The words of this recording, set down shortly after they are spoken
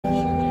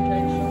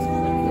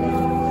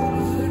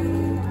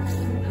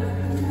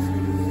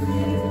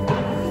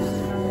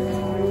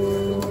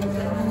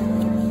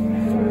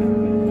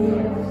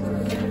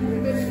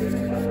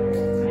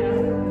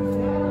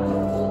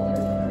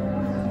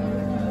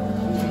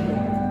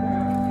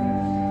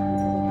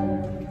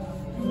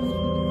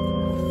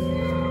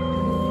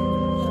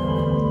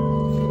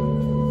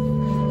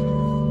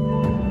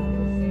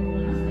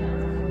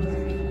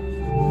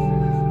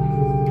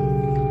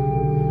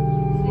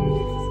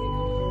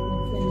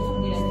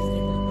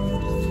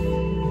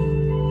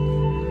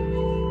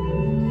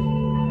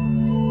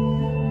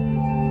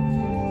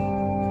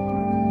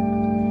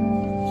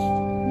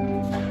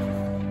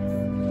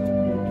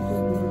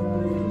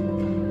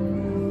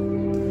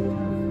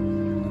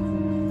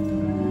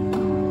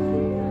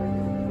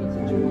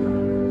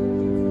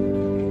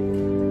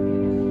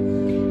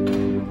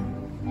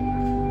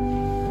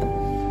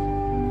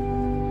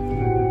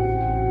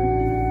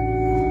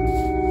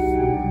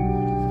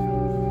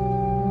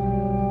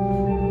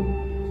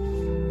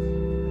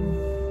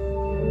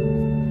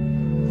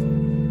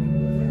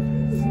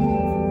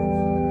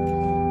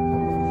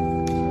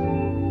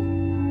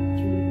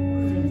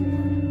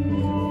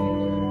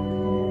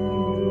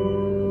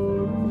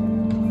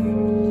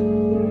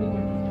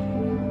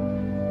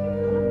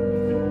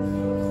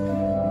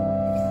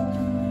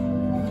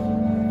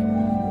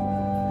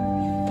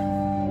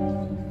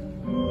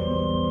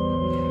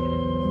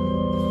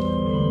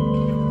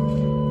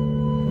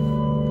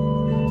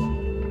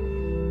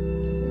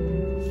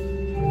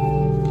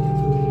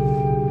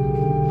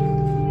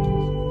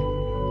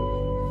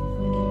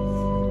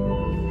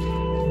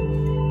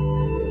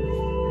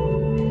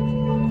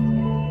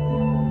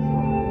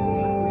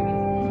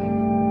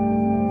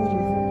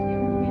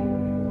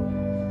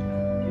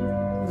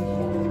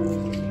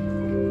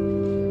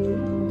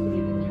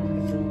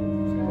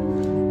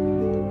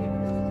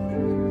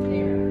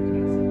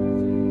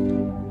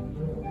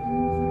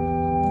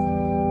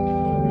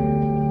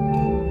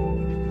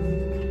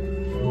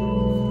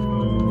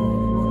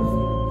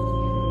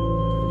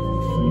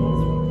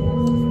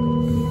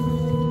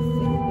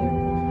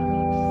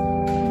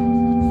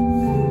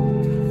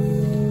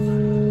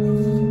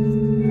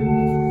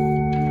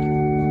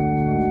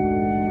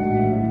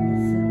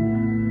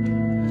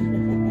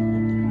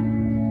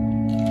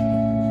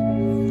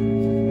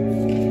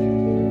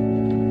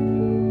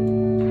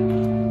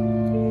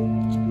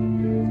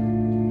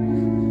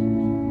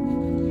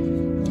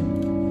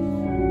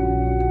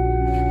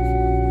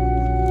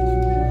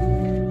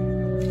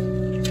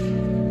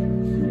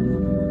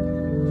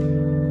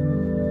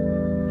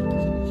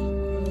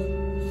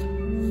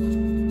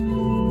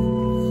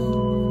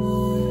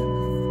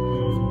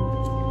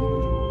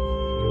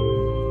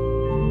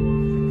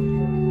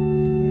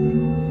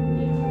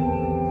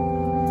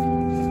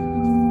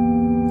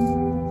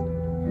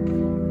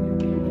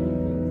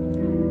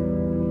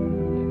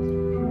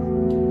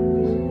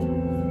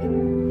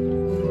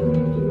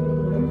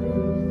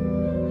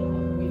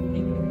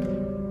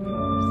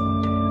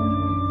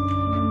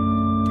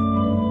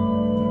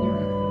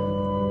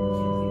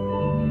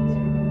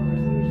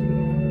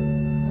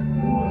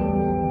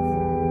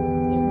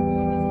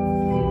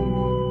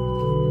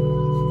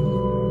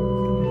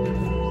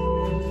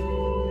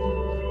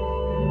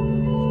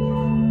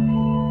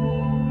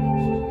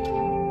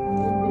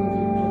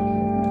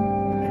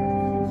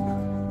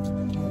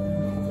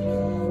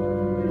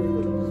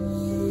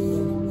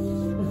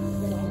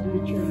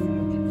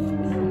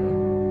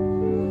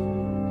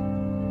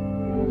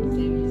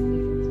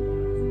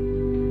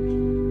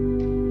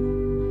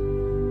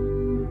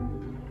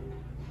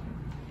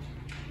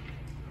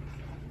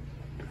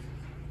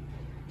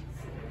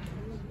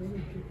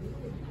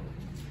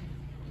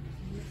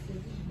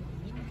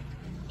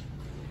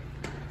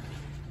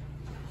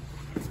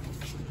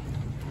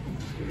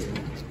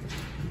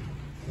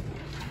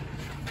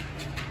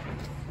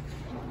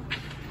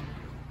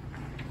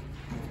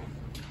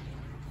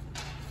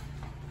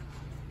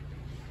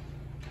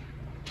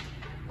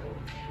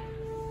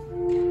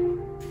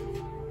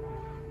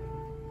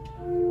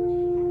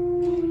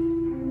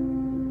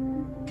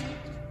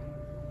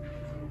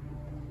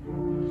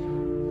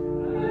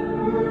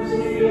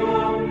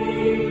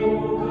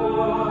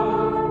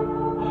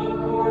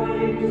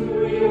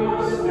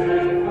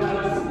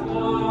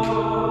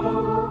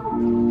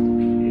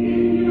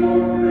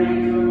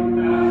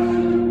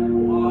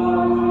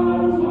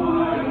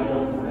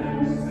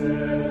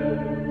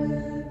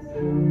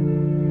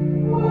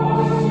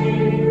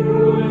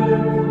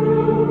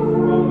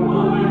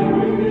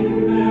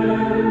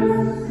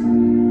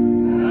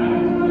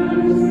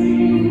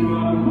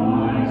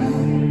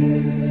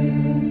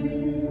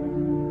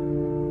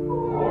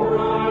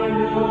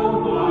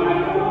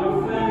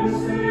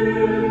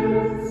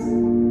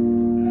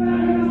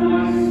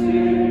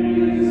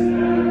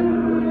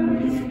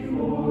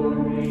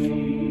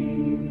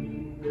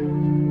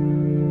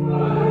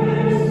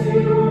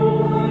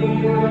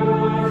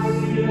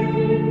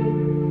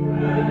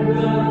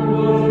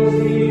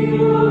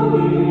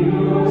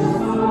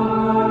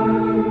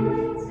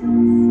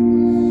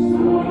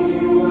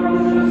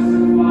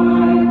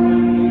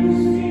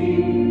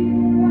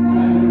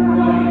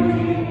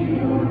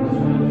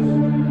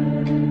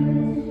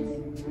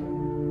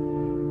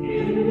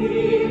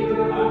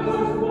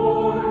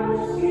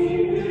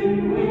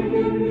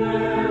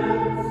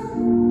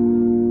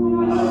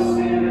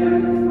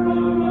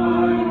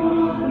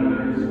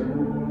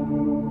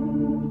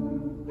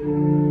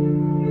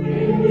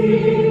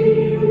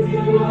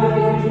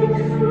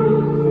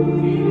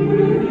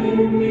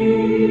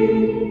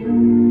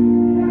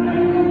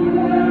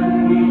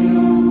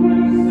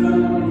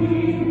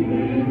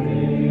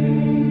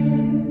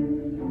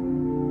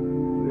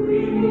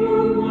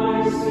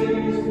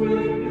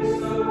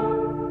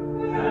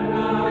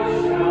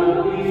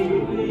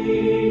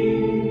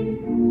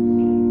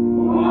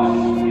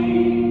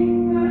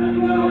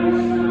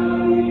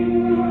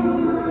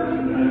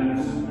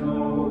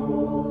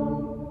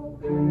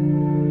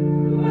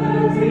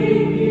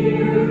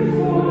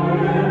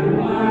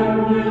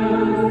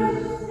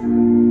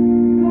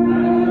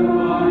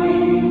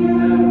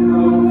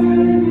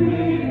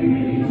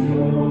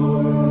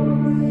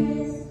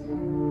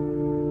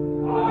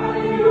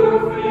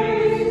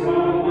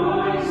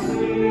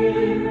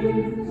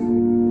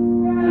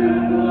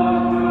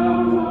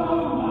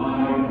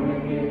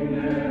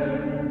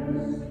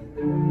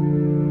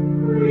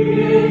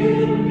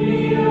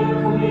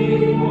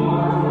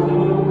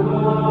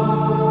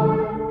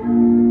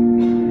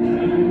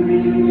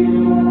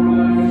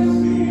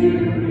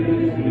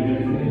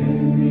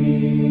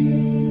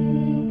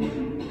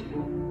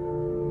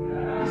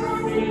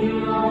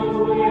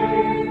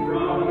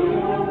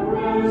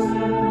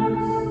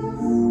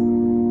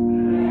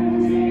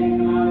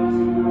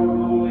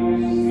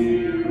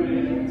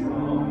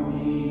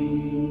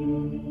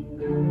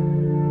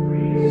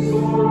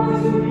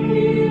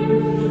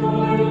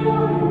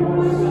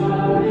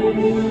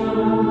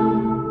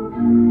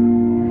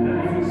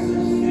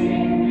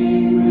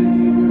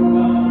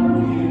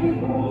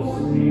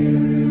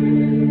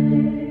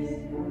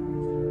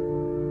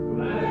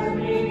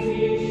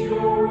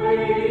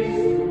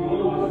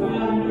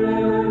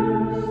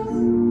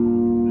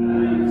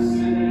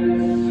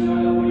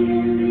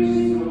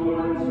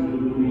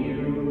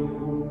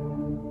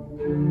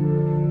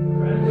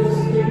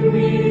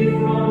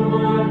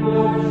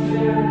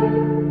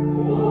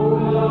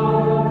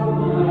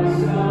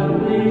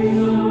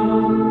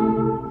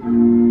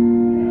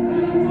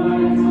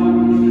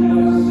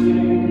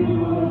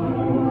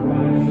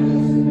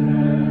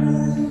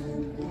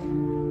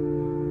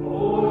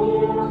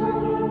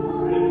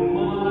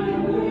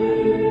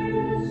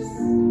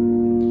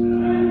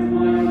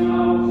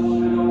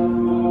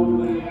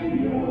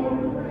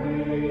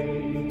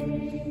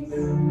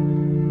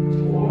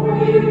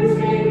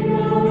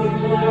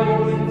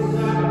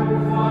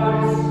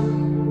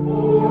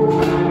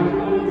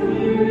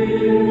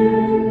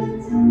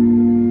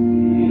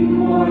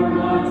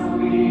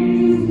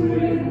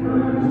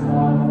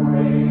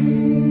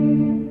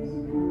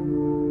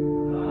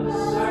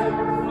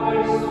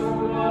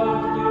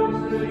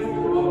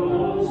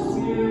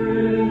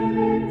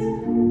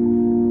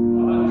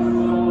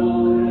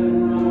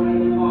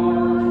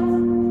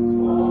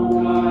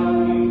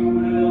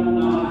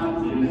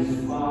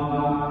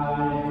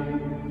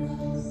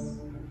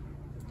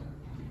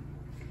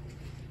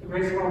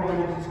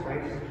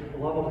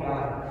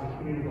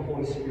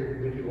Holy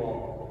Spirit with you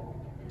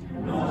all.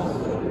 And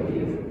also with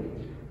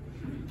you.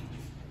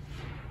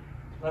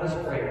 Let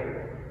us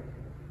pray.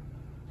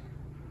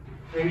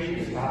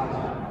 Gracious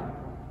God,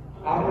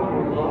 out of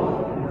your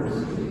love and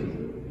mercy,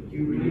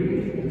 you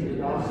breathe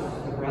into us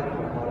the breath of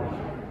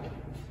life,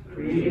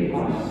 creating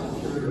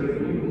us to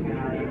serve you and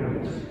our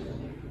neighbors.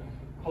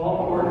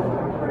 Call forth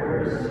our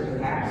prayers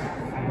and acts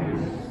of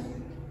kindness,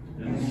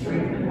 and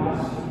strengthen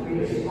us to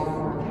face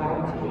our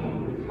mortality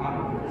with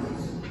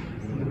confidence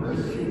in the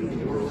mercy of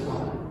your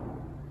Son,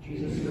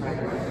 Jesus Christ,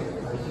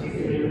 our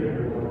Savior and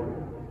Lord,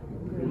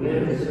 who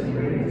lives and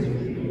reigns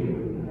with you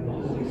and the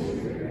Holy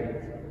Spirit,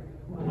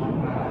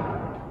 one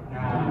God,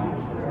 now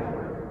and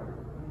forever.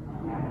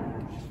 Amen.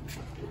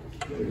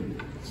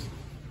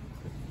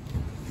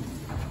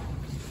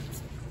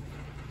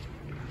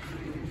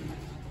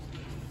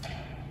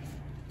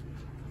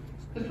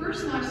 The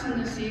first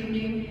lesson this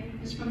evening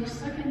is from the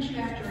second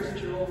chapter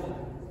of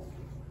Joel.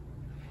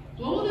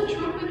 Blow the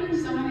trumpet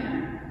in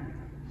Zion,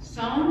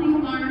 sound the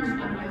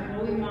alarm on my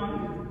holy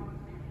mountain.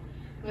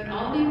 Let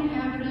all the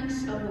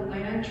inhabitants of the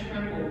land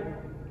tremble,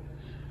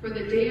 for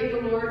the day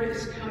of the Lord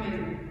is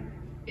coming,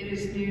 it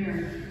is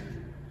near.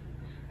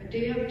 A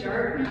day of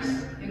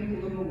darkness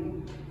and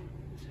gloom,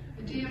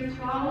 a day of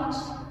clouds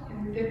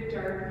and thick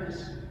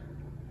darkness.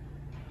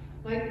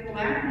 Like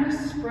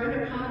blackness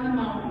spread upon the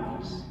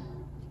mountains,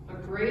 a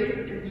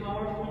great and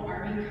powerful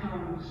army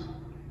comes.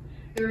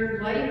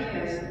 Their like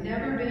has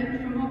never been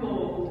from of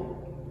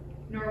old,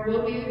 nor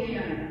will be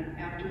again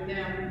after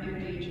them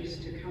in ages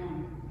to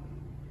come.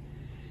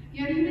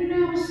 Yet even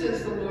now,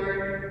 says the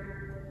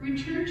Lord,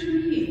 return to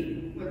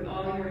me with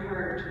all your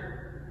heart,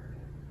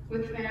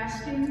 with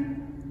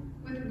fasting,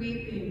 with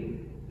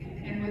weeping,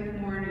 and with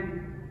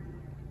mourning.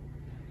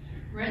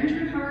 Rend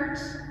your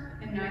hearts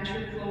and not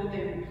your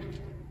clothing.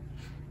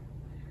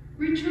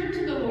 Return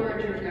to the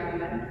Lord your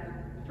God,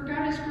 for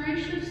God is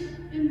gracious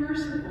and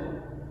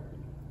merciful,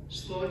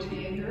 slow to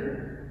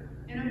anger,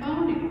 and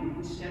abounding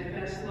in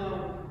steadfast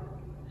love,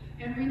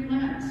 and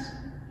relents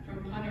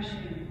from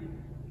punishing.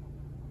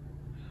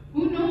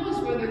 Who knows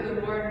whether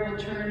the Lord will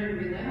turn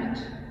and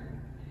relent,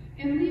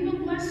 and leave a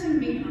blessing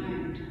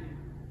behind,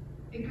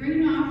 a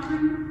grain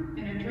offering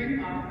and a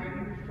drink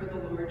offering for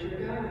the Lord your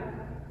God.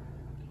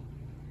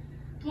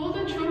 Blow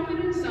the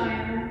trumpet in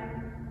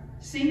Zion,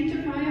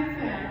 sanctify a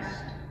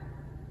fast,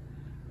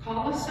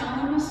 call a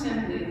solemn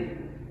assembly,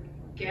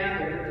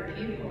 gather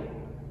the people.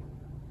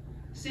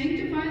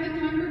 Sanctify the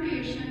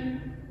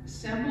congregation,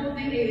 assemble the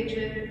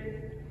aged,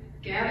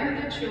 gather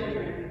the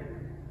children,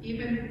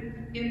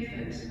 even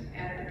infants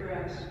at the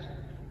breast.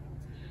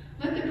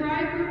 Let the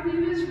bridegroom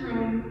leave his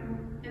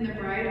room and the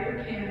bride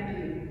her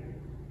canopy.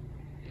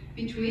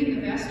 Between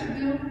the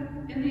vestibule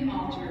and the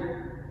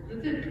altar,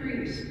 let the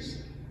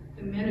priests,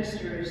 the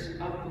ministers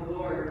of the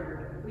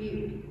Lord,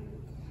 weep.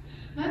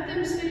 Let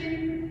them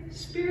say,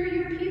 spare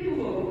your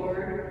people, O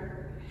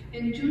Lord,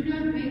 and do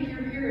not make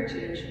your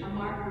heritage a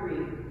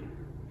mockery,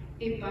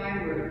 a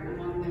byword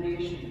among the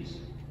nations.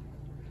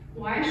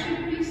 Why should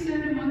it be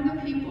said among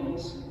the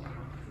peoples,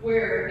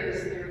 where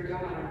is their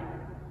God?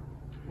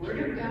 Word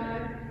of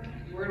God,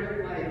 word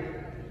of life.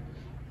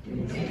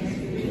 Thanks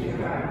be to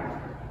God.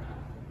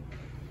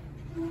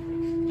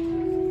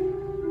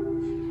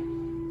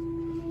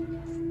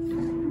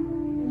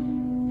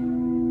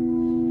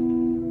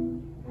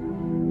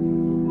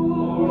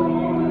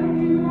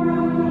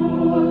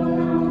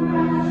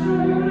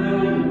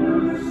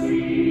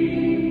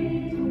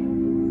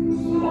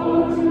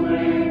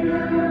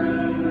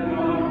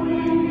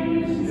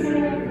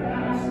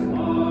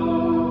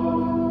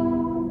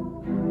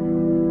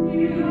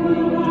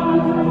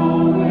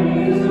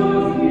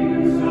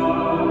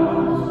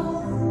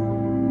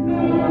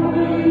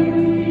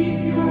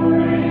 Keep your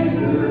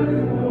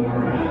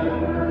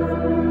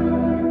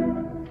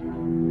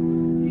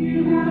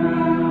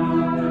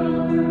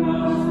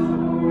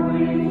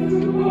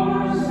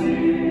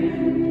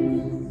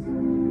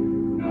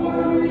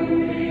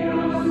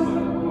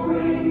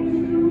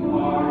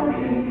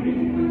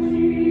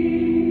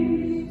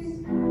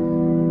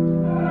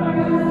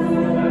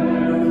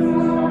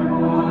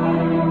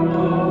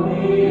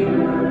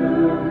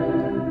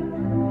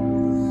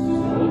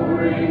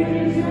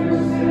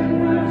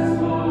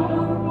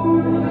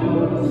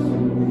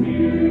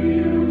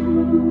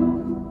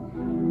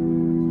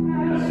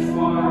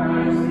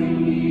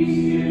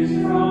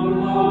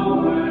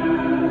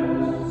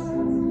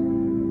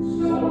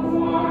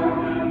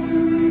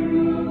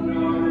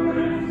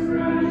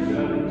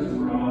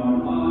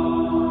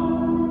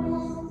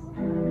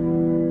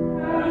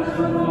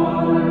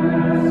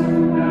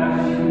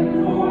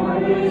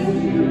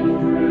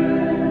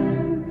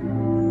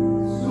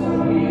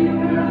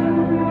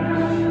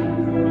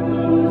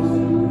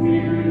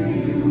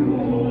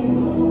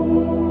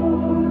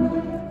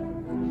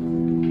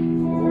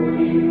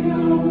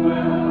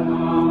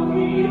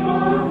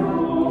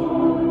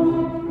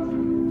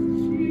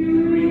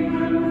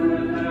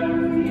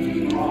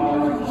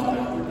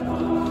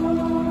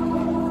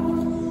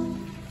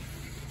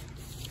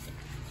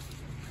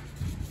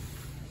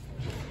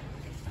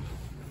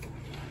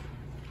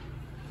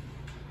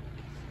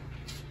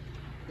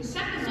The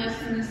second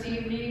lesson this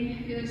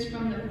evening is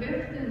from the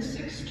 5th and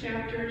 6th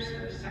chapters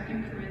of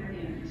 2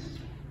 Corinthians.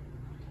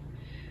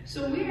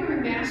 So we are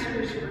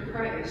ambassadors for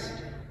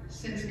Christ,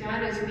 since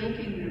God is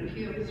making an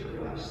appeal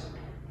through us.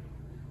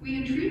 We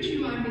entreat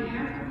you on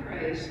behalf of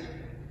Christ,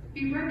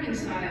 be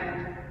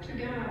reconciled to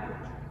God.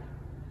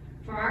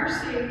 For our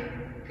sake,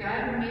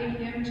 God made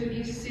him to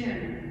be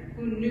sin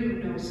who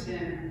knew no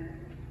sin,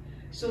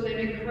 so that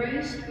in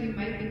Christ we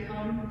might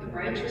become the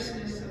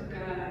righteousness of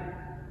God.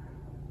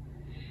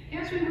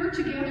 As we work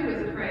together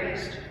with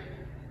Christ,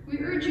 we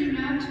urge you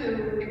not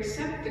to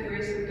accept the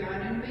grace of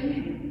God in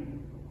vain.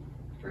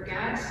 For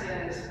God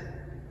says,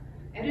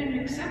 "At an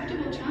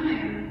acceptable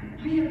time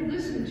I have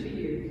listened to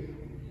you,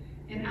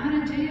 and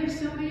on a day of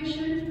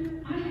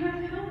salvation I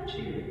have helped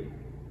you.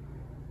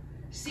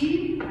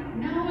 See,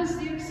 now is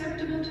the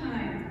acceptable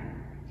time.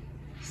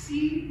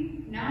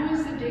 See, now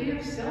is the day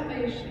of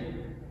salvation."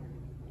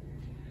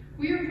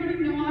 We are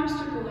putting no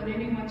obstacle in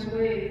anyone's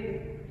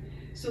way,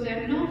 so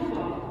that no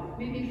fault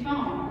may be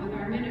found with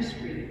our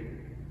ministry.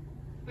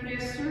 But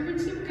as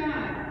servants of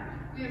God,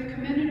 we have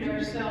commended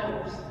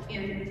ourselves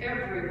in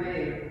every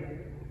way,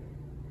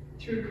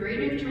 through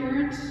great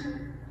endurance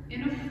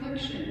in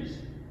afflictions,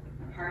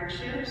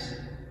 hardships,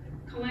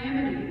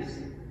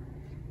 calamities,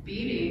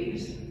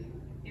 beatings,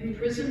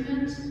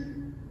 imprisonments,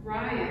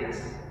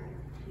 riots,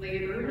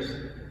 labors,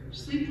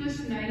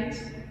 sleepless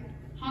nights,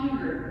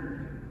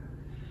 hunger,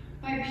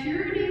 by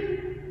purity,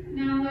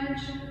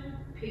 knowledge,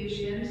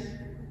 patience,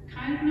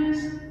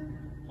 kindness,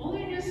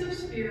 holiness of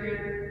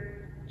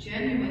spirit,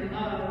 genuine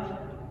love,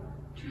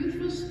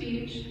 truthful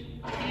speech,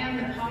 and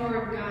the power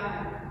of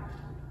God,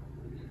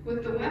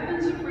 with the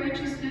weapons of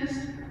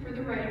righteousness for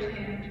the right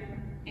hand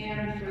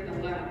and for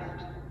the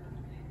left,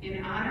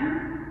 in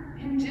honor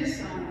and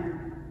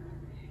dishonor,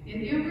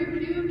 in ill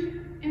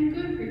repute and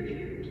good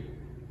repute.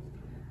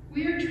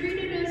 We are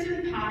treated as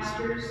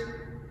impostors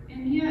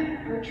and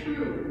yet are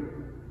true,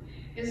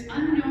 as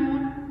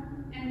unknown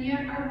and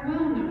yet are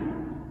well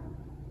known,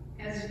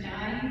 as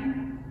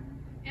dying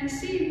and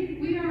see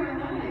we are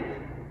alive,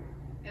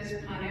 as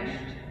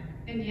punished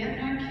and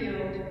yet not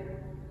killed,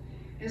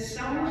 as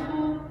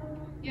sorrowful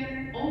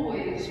yet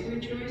always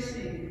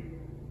rejoicing,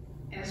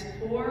 as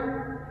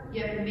poor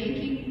yet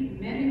making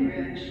many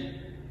rich,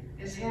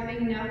 as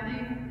having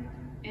nothing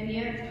and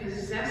yet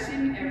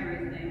possessing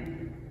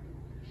everything.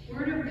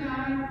 Word of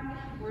God,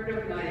 word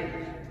of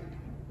life.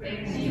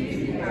 Thanks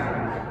be to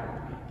God.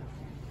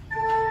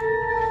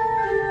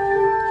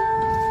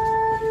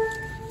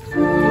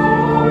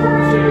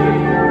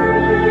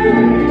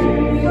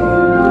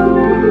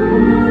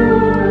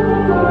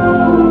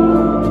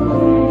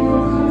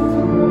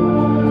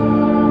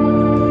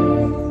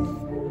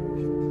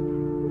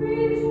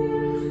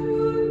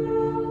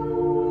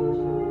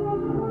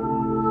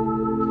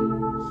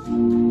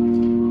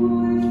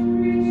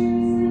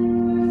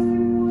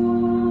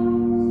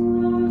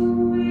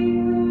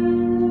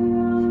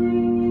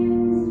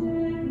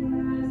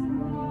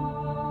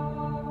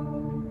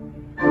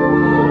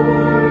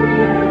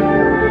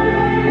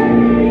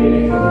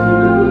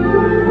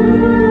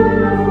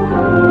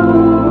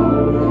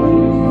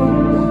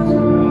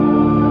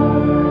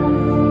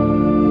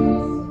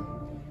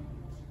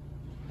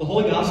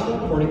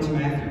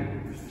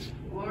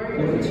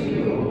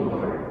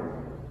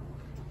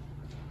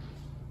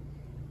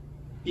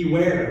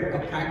 Beware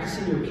of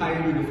practicing your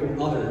piety before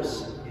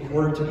others in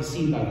order to be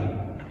seen by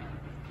them,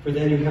 for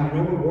then you have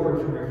no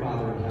reward from your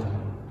Father in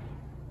heaven.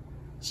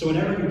 So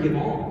whenever you give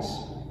alms,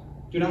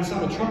 do not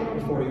sound a trumpet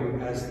before you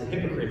as the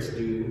hypocrites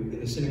do in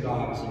the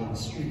synagogues and in the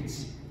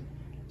streets,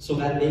 so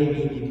that they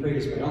may be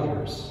praised by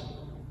others.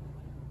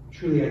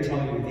 Truly I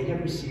tell you, they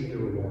have received their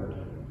reward.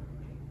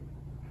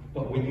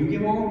 But when you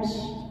give alms,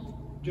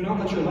 do not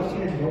let your left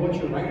hand know what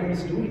your right hand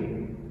is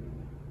doing,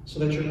 so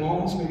that your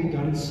alms may be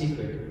done in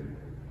secret,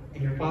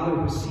 and your Father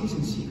who sees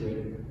in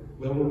secret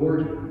will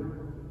reward you.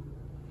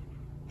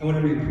 And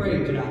whenever you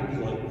pray, do not be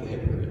like the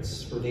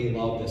hypocrites, for they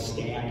love to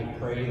stand and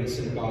pray in the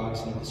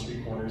synagogues and at the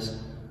street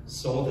corners,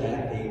 so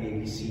that they may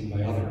be seen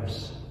by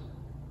others.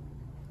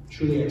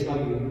 Truly I tell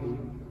you,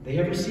 they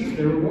have received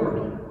their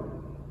reward.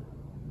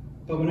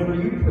 But whenever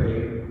you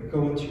pray,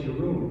 go into your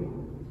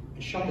room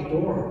and shut the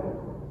door,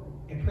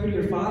 and pray to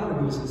your Father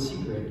who is in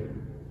secret,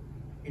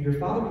 and your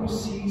Father who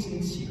sees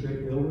in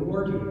secret will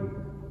reward you.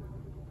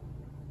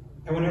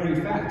 And whenever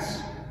you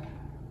fast,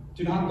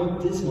 do not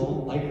look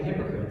dismal like the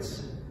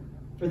hypocrites,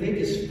 for they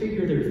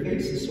disfigure their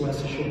faces so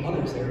as to show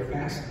others they are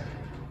fasting.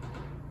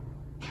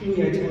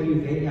 Truly I tell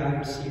you, they have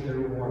received their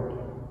reward.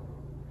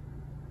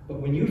 But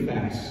when you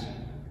fast,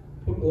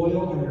 put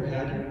oil on your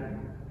head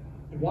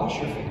and wash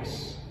your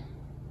face,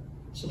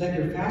 so that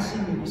your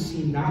fasting may be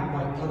seen not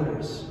by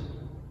others,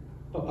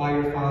 but by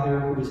your Father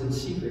who is in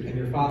secret, and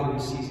your Father who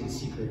sees in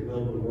secret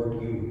will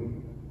reward you.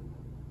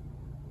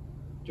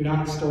 Do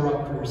not store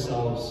up for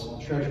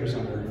yourselves treasures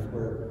on earth,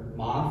 where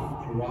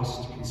moth and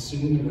rust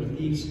consume and where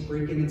thieves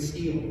break in and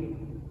steal.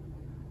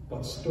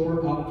 But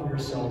store up for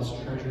yourselves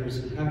treasures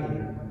in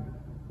heaven,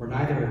 where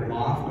neither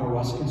moth nor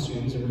rust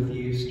consumes and where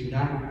thieves do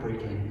not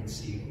break in and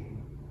steal.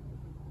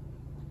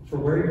 For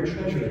where your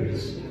treasure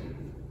is,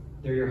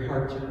 there your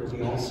heart will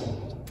be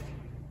also.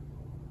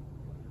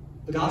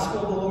 The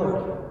Gospel of the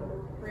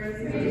Lord.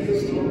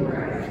 Praise to you,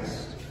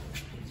 Christ.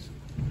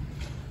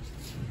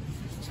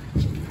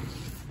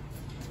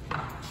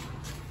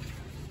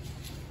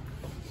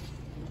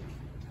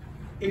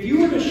 If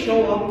you were to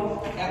show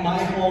up at my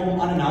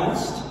home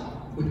unannounced,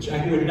 which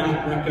I would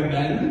not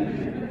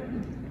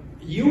recommend,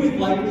 you would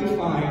likely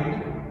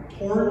find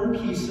torn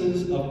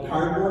pieces of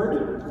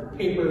cardboard,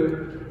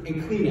 paper,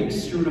 and Kleenex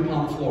strewn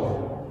upon the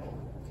floor.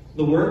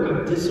 The work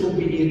of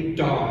disobedient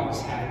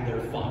dogs having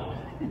their fun.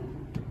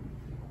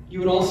 You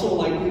would also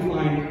likely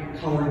find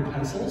coloring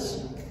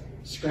pencils,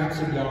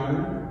 scraps of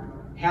yarn,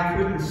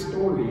 half-written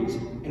stories,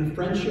 and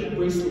friendship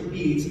bracelet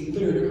beads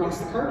littered across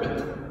the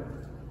carpet.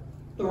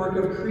 The work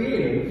of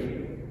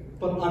creative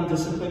but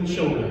undisciplined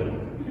children.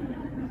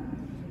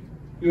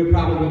 You would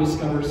probably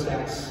discover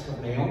stacks of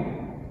mail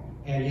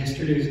and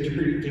yesterday's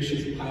dirty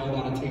dishes piled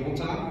on a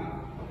tabletop,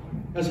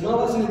 as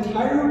well as an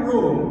entire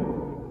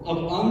room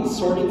of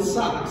unsorted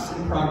socks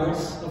in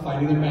progress of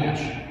finding their match.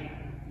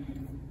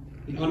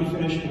 The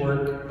unfinished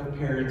work of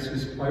parents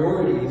whose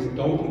priorities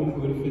don't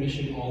include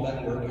finishing all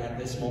that work at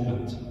this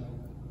moment.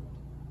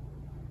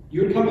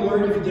 You would come to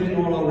learn, if you didn't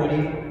know it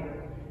already,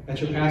 that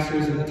your pastor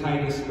isn't the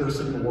tiniest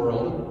person in the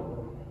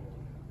world.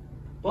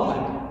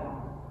 But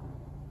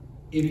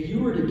if you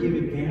were to give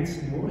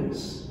advance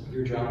notice of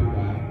your dropping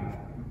by,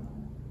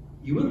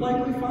 you would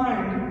likely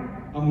find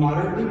a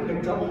moderately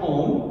picked up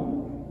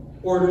home,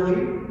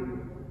 orderly,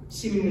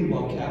 seemingly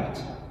well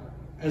kept,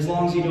 as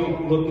long as you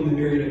don't look in the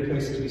myriad of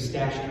places we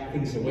stashed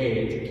things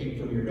away to keep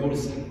from your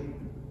noticing.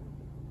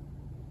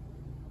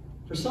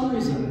 For some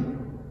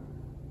reason,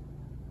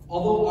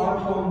 although our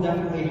home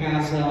definitely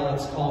has,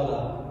 let's call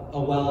it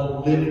a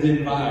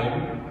well-lived-in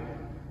vibe,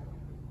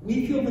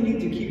 we feel the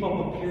need to keep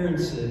up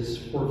appearances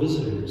for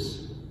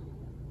visitors.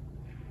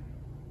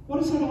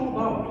 What is that all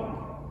about?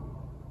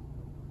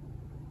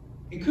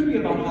 It could be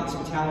about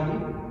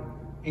hospitality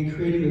and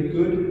creating a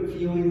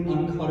good-feeling,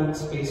 uncluttered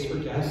space for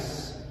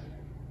guests.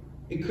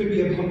 It could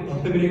be about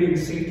eliminating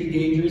safety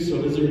dangers so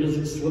a visitor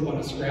doesn't slip on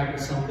a scrap of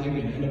something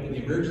and end up in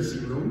the emergency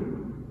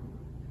room.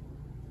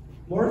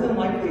 More than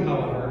likely,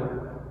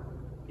 however,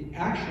 the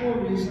actual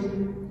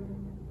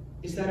reason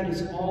is that it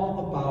is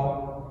all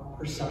about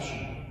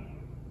perception,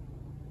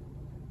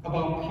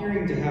 about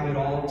appearing to have it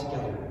all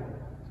together,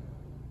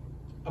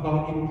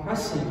 about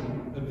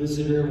impressing a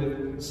visitor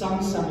with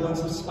some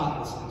semblance of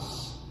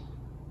spotlessness,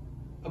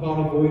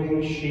 about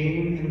avoiding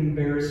shame and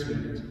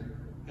embarrassment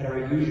at our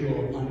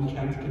usual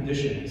unkempt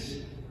conditions.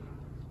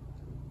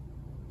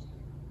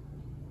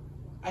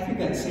 I think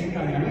that same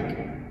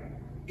dynamic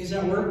is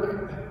at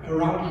work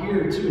around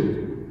here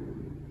too.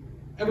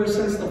 Ever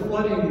since the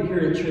flooding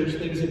here at church,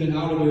 things have been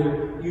out of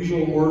their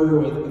usual order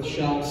with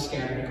shelves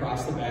scattered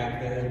across the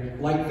back,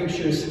 the light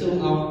fixtures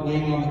still out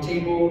laying on the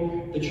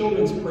table, the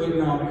children's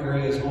playground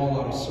area is all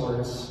out of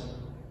sorts.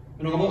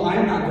 And although I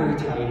am not very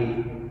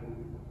tidy,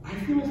 I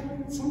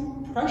feel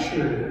some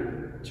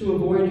pressure to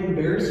avoid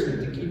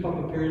embarrassment, to keep up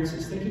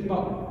appearances, thinking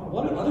about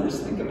what do others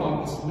think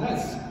about this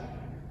mess,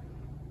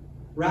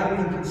 rather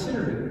than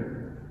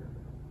considering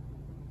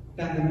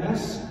that the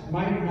mess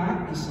might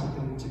not be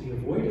something to be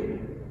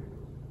avoided,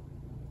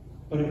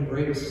 but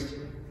embraced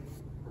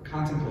or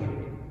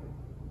contemplated.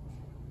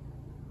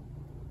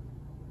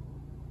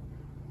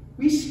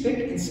 We spick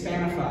and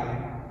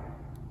spanify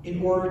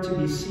in order to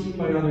be seen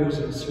by others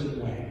in a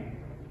certain way.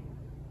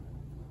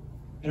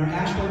 In our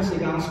Ash Wednesday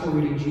Gospel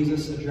reading,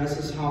 Jesus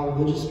addresses how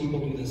religious people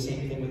do the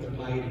same thing with their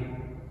piety.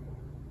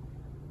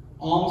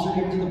 Alms are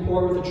given to the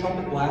poor with a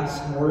trumpet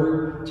blast in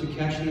order to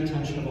catch the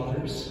attention of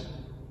others.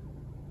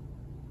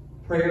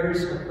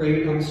 Prayers are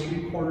prayed on the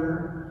street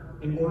corner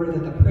in order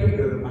that the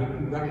prayer might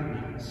be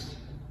recognized.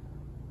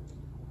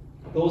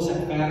 Those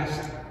that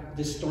fast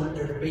distort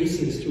their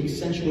faces to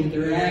accentuate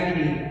their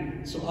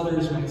agony so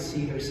others might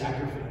see their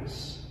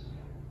sacrifice.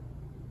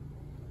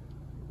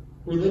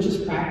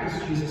 Religious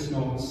practice, Jesus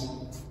notes,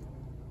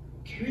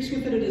 carries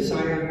with it a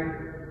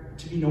desire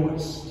to be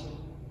noticed,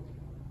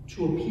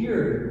 to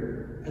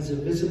appear as a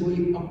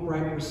visibly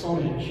upright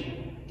personage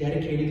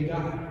dedicated to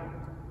God.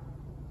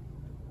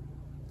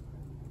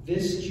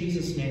 This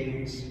Jesus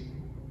names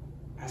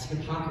as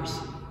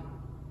hypocrisy.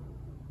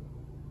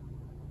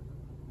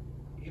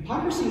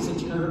 Hypocrisy is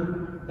a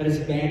term that is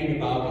bandied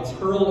about. It's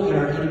hurled at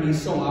our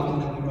enemies so often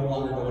that we no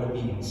longer know what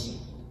it means.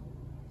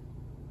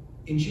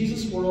 In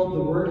Jesus' world,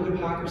 the word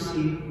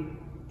hypocrisy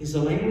is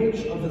the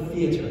language of the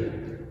theater.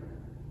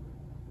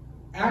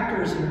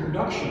 Actors in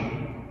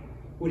production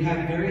would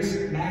have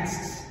various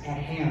masks at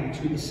hand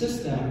to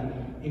assist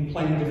them in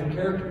playing different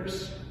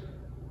characters.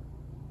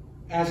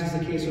 As is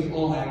the case with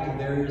all acting,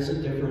 there is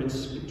a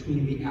difference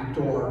between the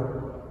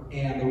actor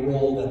and the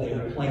role that they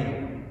are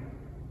playing.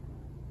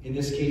 In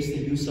this case, the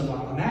use of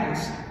a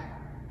mask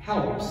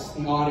helps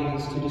the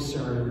audience to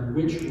discern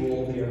which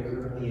role they are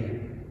currently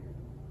in.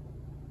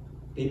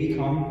 They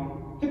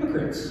become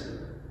hypocrites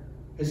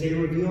as they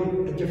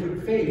reveal a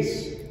different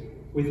face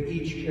with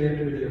each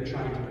character they are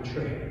trying to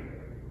portray.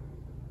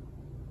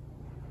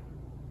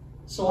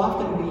 So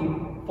often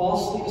we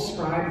falsely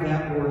ascribe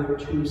that word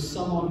to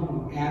someone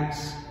who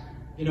acts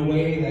in a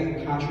way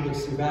that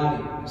contradicts their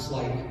values,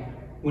 like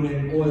when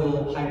an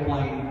oil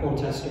pipeline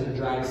protester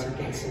drives a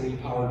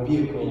gasoline-powered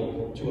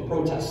vehicle to a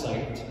protest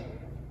site,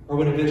 or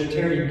when a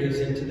vegetarian gives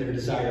in to their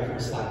desire for a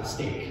slab of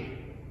steak.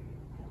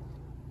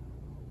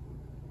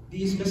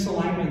 These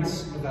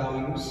misalignments of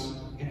values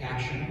and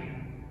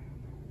action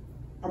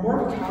are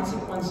more of a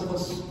consequence of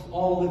us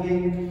all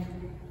living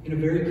in a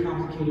very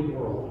complicated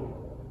world.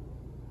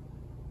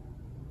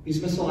 These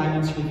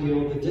misalignments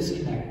reveal the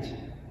disconnect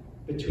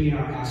between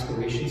our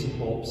aspirations and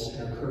hopes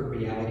and our current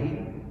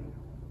reality.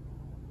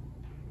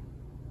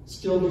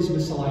 Still, these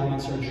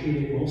misalignments are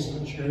treated most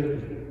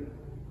uncharitably,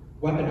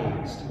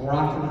 weaponized, more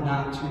often than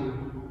not, to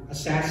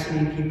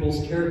assassinate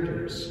people's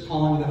characters,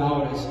 calling them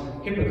out as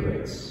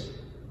hypocrites.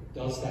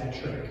 Does that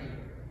trick.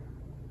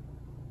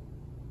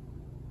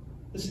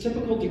 This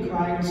typical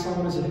decrying of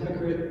someone as a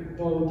hypocrite,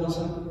 though,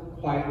 doesn't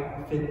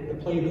quite fit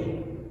the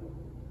playbill.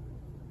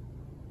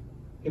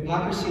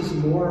 Hypocrisy is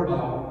more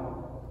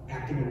about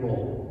acting a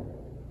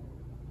role,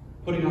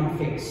 putting on a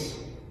face,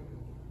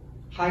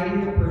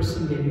 hiding the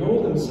person they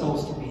know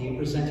themselves to be and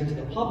presenting to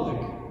the public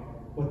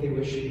what they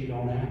wish to be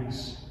known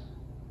as.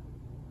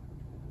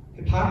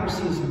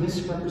 Hypocrisy is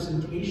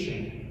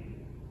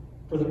misrepresentation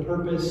for the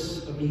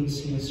purpose of being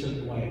seen a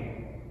certain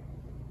way.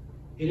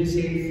 It is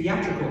a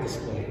theatrical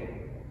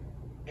display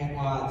at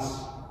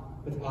odds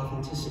with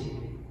authenticity.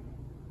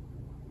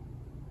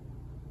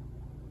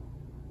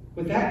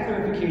 With that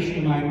clarification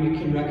in mind, we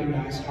can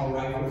recognize how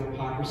rife with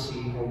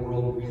hypocrisy our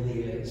world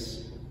really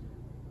is.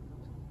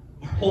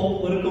 Our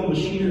whole political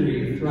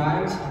machinery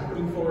thrives on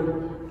putting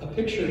forward a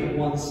picture of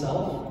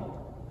oneself,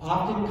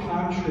 often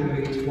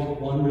contrary to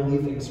what one really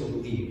thinks or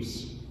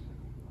believes.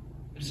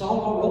 It's all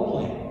about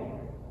role-playing.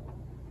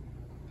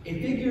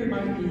 A figure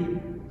might be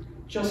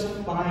just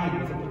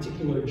fine with a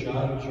particular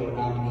judge or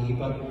nominee,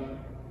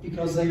 but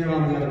because they are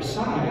on the other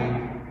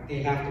side,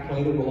 they have to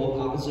play the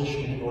role of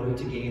opposition in order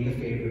to gain the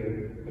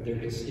favor of their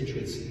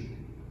constituency.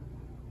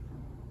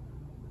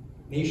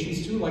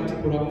 Nations, too, like to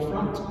put up a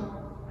front,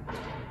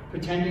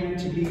 pretending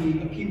to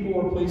be a people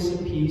or place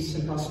of peace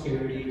and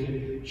prosperity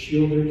to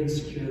shield their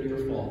insecurity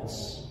or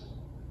faults.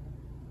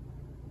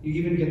 You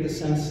even get the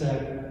sense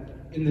that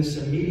in this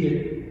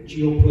immediate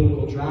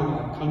geopolitical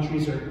drama,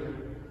 countries are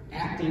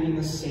acting in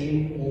the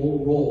same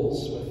old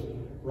roles, with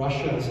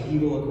Russia as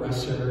evil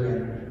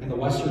aggressor and the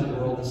Western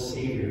world as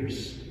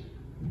saviors,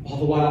 all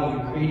the while the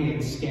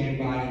Ukrainians stand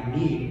by in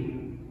need,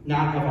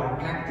 not of our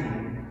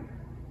acting,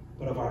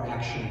 but of our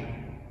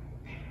action.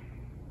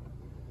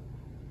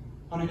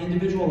 On an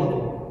individual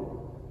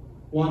level,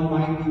 one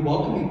might be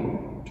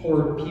welcoming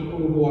toward people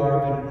who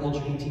are of an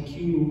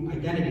LGBTQ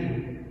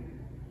identity,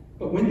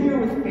 but when they're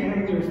with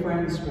family or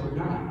friends or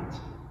not,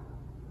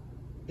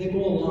 they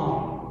go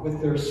along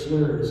with their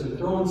slurs and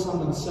throw in some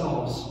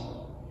themselves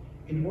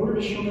in order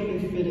to show that they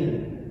fit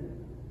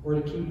in or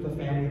to keep the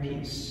family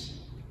peace.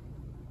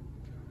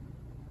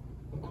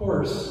 Of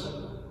course,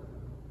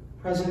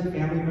 present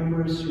family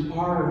members who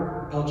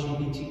are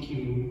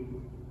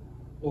LGBTQ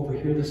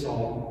overhear this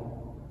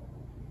all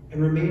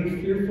and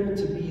remain fearful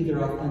to be their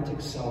authentic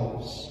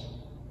selves,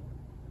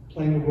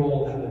 playing a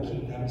role that will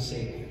keep them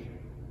safe.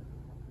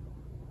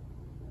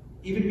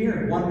 Even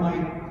here, one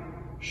might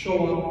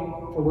show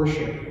up for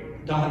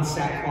worship, don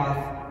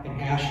sackcloth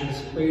and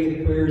ashes, pray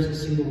the prayers and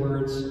sing the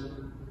words,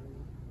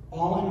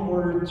 all in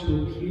order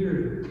to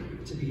appear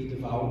to be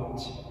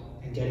devout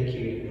and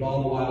dedicated, but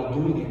all the while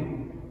doing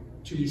it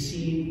to be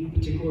seen a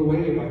particular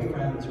way by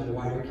friends or the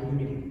wider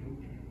community.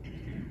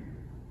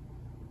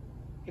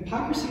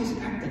 Hypocrisy is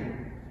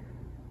acting.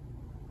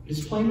 It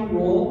is playing a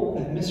role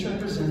that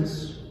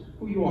misrepresents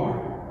who you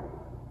are.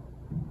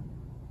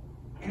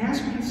 And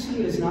as we can see,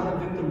 it is not a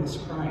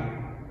victimless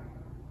crime.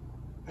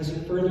 As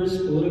it furthers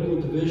political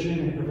division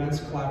and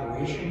prevents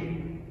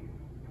collaboration,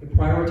 it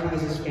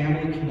prioritizes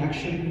family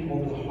connection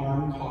over the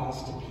harm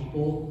caused to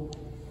people.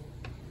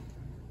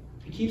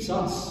 It keeps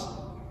us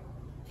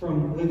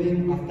from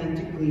living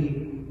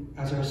authentically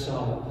as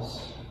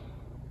ourselves.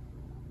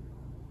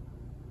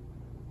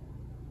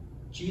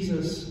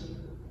 Jesus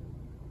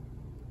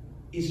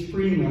is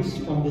freeing us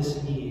from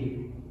this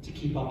need to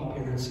keep up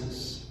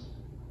appearances,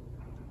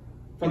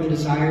 from the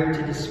desire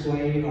to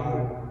display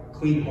our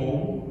clean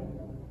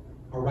home,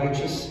 our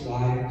righteous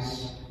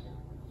lives,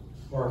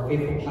 or our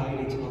faithful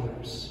piety to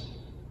others.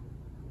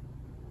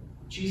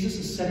 Jesus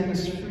is setting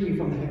us free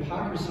from the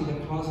hypocrisy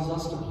that causes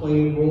us to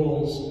play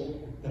roles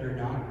that are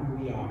not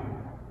who we are.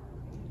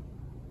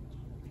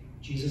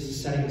 Jesus is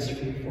setting us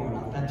free for an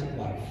authentic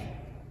life,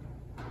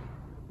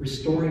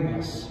 restoring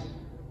us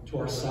to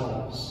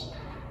ourselves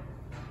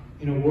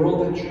in a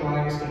world that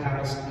tries to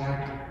have us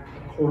act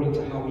according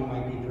to how we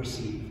might be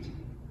perceived.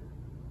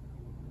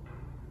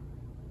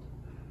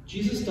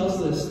 Jesus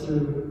does this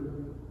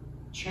through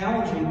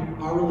challenging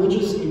our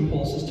religious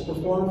impulses to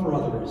perform for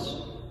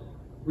others,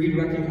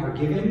 redirecting our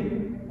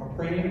giving, our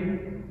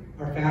praying,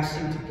 our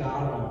fasting to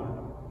God alone.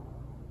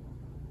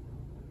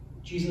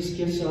 Jesus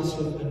gives us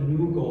with a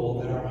new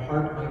goal that our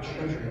heart might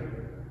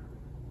treasure,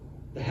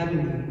 the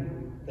heavenly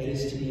that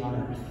is to be on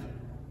earth.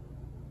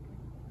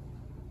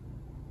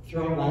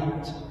 Throughout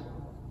Lent,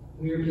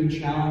 we are being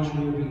challenged,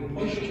 we are being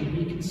pushed to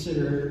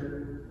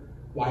reconsider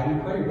why we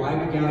pray,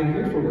 why we gather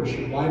here for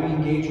worship, why we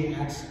engage in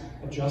acts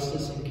of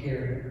justice and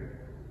care.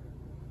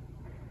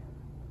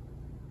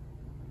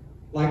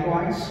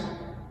 Likewise,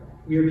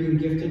 we are being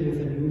gifted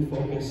with a new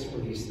focus for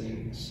these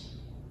things: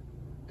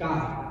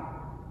 God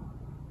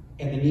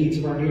and the needs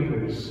of our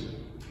neighbors,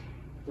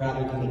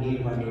 rather than the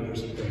need of our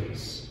neighbors'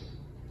 praise.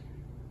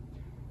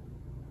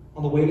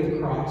 On the way to the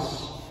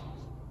cross,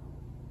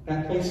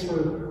 that place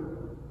where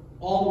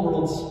all the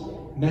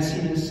world's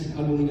messiness and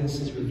ugliness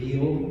is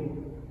revealed,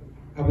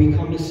 and we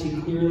come to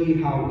see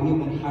clearly how we have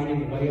been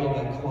hiding away all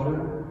that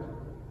clutter,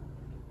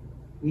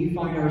 we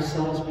find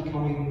ourselves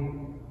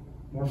becoming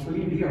more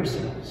free to be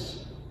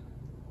ourselves.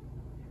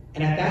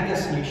 And at that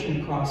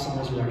destination, cross and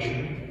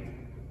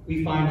resurrection,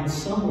 we find in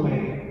some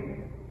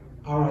way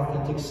our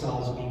authentic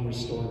selves being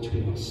restored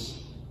to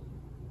us,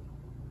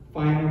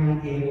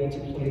 finally able to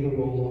play the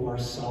role of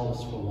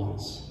ourselves for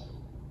once.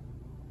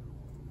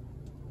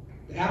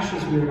 The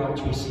ashes we are about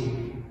to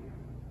receive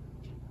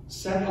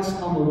set us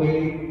on the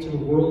way to the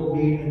world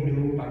made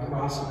anew by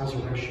cross and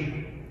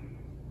resurrection,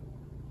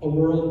 a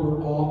world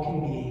where all can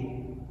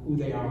be who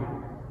they are.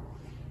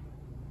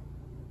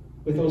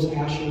 With those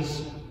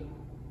ashes,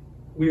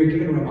 we are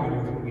given a reminder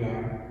of who we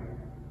are,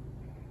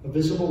 a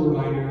visible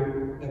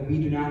reminder that we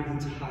do not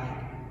need to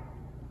hide,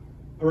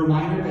 a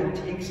reminder that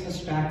takes us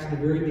back to the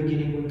very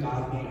beginning when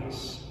God made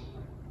us.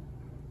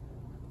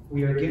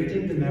 We are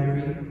gifted the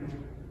memory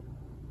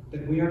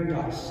that we are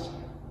dust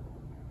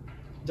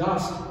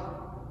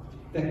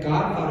that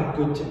God thought it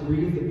good to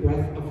breathe the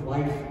breath of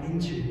life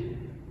into,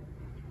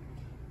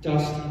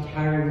 dust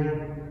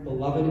entirely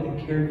beloved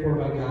and cared for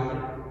by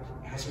God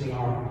as we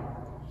are,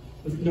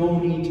 with no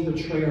need to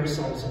portray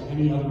ourselves in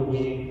any other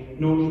way,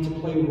 no need to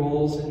play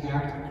roles and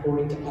act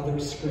according to other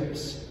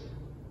scripts.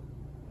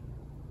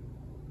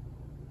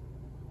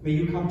 May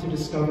you come to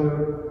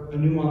discover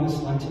anew on this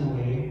Lenten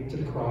way to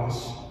the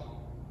cross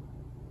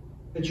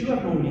that you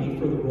have no need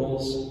for the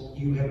roles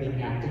you have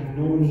been acting,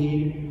 no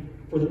need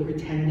for the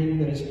pretending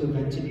that has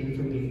prevented you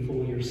from being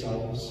fully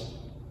yourselves.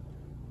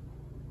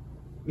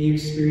 May you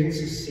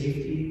experience the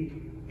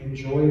safety and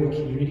joy of a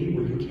community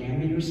where you can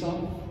be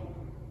yourself.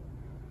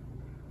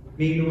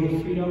 May you know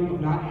the freedom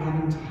of not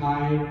having to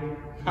hide,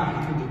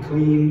 not having to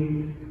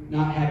clean,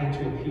 not having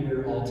to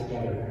appear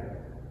altogether.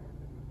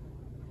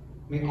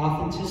 May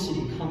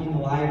authenticity coming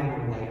alive in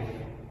your life,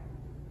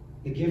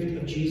 the gift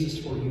of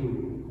Jesus for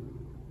you,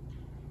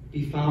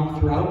 be found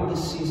throughout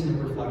this season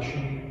of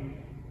reflection,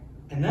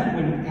 and then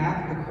when you're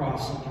at the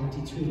cross and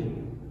empty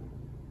tomb,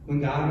 when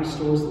God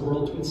restores the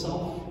world to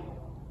itself,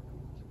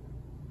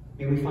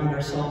 may we find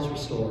ourselves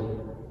restored,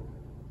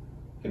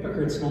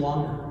 hypocrites no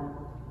longer,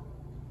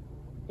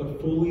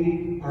 but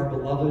fully our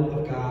beloved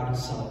of God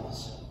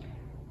selves.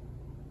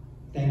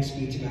 Thanks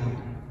be to God.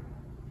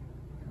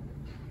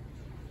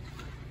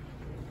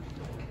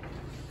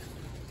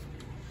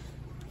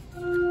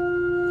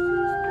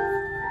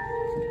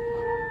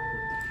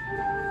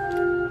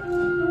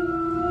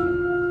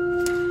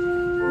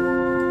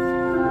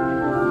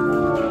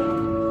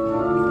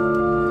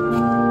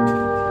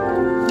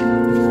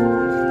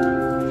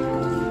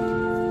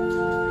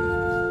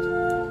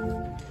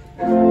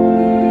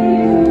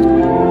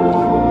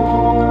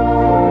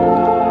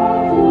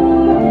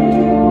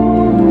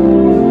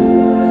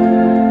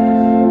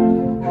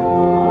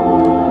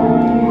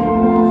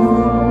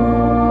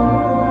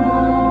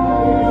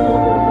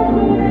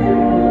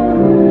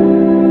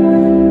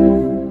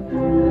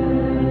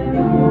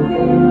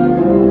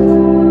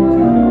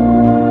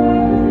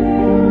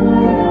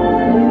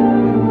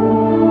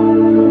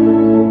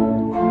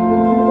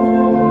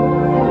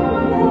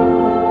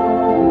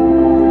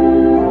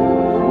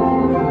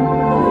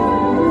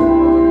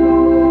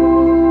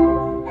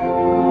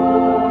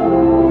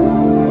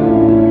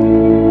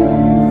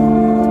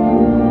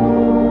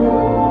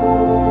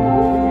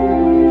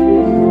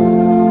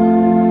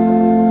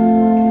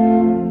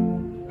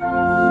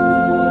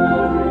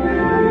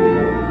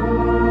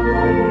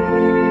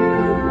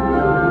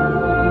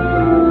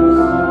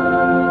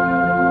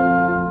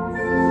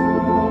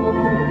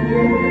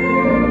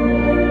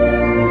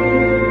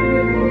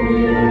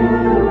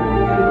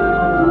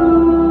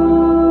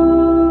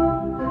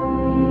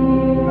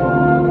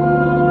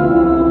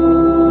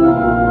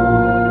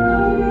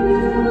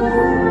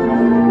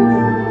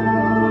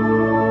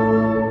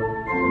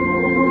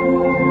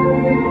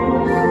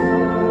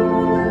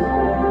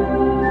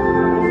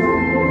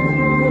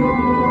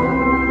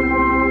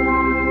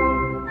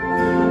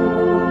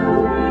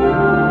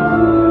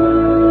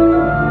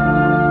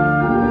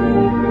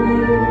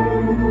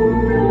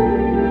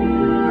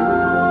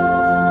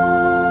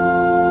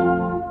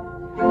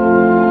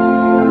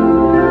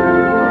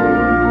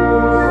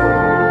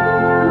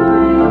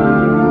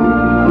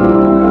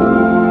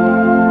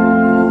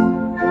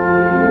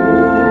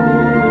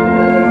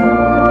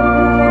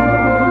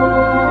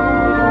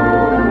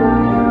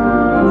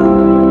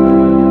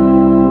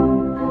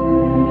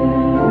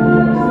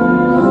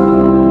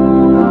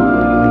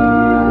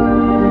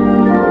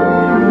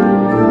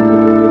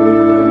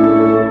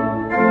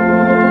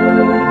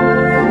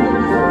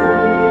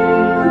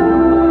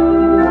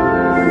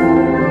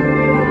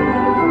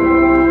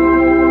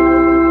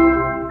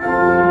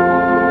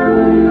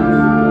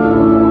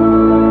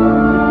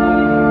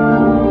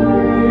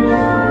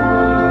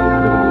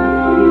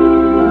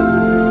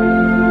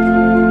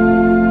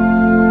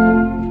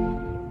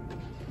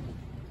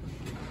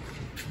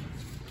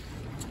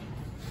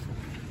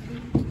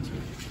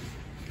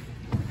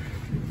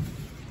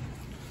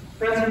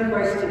 Friends in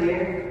Christ,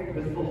 today,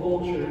 with the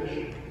whole church,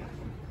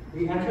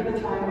 we enter the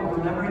time of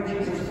remembering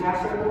Jesus'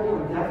 Passover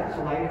from death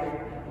to life,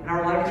 and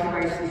our life in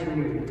Christ is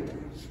renewed.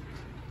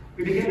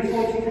 We begin this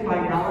whole season by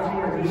acknowledging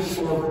our need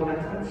for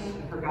repentance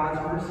and for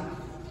God's mercy.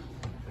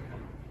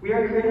 We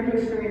are created to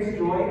experience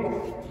joy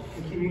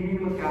and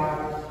communion with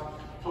God,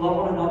 to love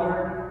one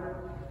another,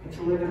 and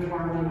to live in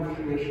harmony with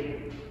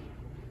creation.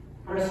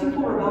 Our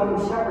simple rebellion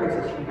separates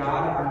us from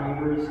God, our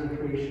neighbors, and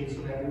creation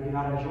so that we do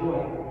not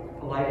enjoy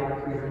the life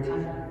our Creator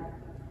intended.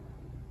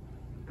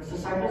 As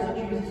disciples of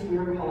Jesus, we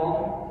are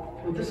called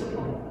to a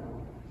discipline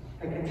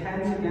that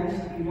contends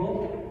against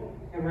evil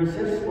and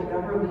resists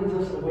whatever leads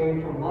us away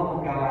from love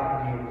of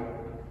God and neighbor.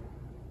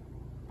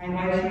 I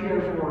invite you,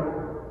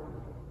 therefore,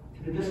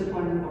 to the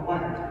discipline of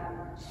Lent.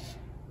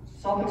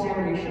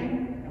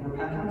 Self-examination and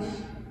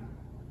repentance,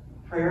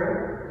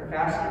 prayer and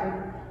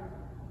fasting,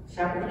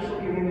 sacrificial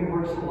giving and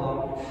works of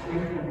love,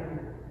 strengthened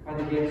by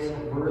the gifts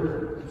of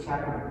word and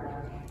sacrament.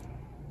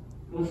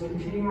 Let us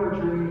continue our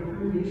journey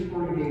through these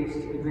 40 days to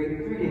the great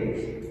 3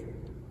 days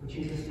of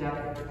Jesus'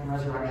 death and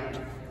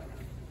resurrection.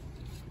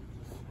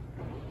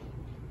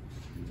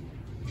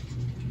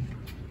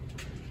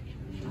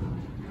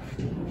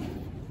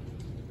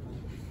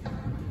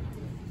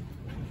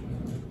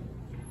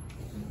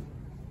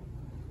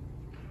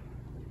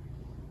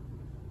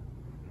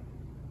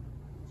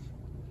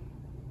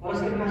 Let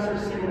us confess our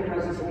sin in the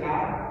presence of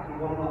God and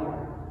one another.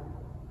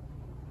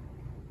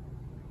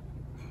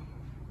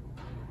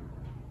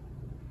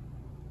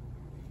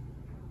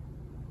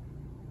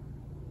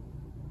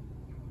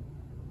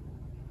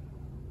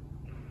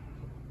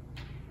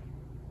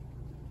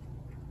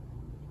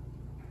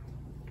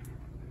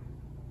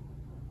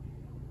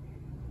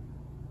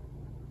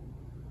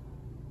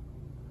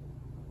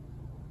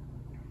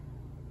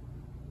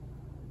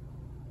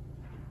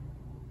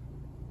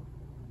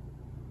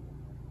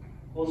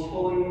 Most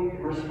holy and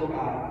merciful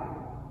God,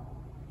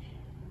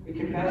 we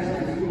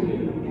confess to you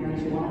and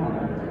to one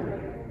another,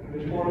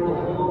 before the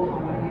whole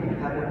company of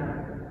heaven,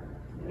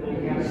 that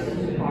we have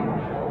sinned by our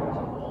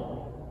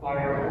fault, by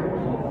our own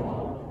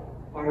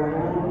fault, by our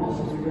own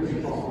most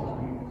grievous fault,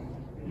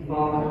 in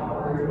thought,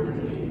 word, and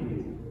deed,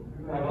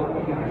 by what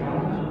we have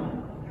done,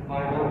 and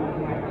by what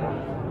we have done.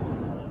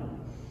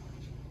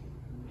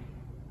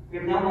 We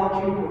have not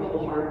loved you with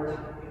whole heart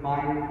and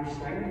mind and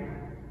strength.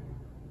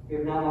 We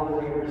have not loved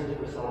our neighbors as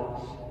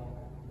ourselves.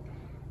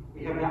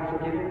 We have not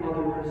forgiven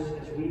others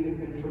as we have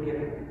been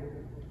forgiven.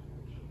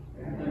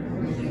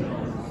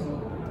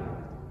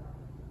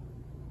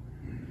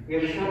 We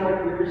have shut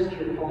our ears to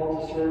your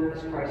call to serve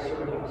as Christ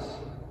served us.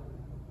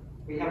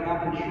 We have not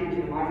been true to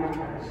the mind of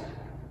Christ.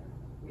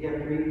 We have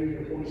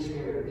grieved the Holy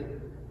Spirit.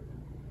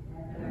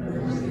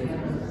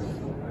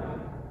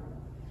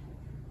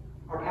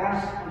 Our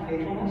past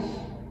unfaithfulness,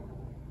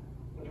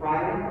 the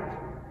pride,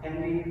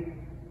 envy,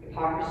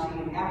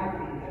 hypocrisy, and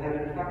apathy that have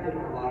infected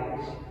our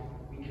lives,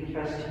 we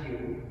confess to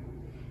you.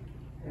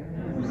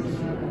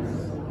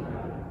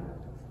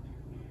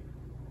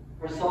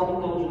 Our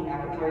self-indulgent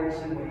appetites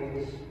and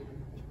ways,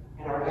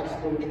 and our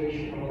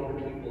exploitation of other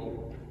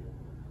people,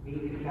 we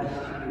confess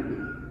to you.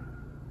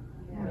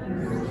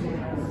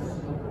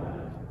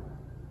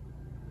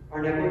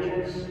 Our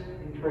negligence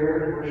in prayer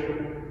and worship,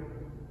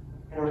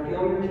 and our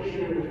failure to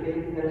share the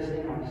faith that is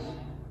in us,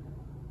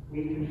 we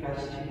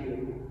confess to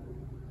you.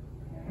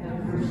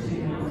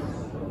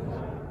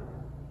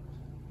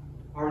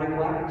 Our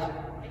neglect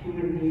of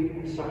human need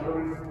and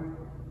suffering,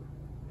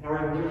 and our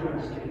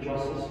indifference to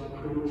injustice and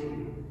cruelty,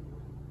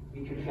 we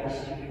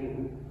confess to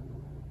you.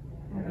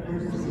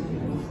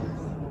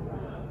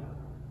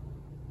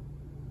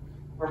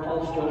 Our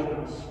false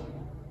judgments,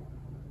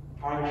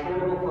 our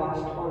uncharitable thoughts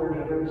toward our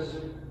neighbors,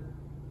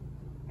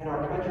 and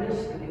our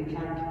prejudice and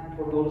contempt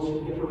for those who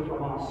differ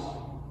from us,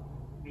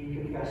 we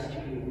confess to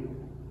you.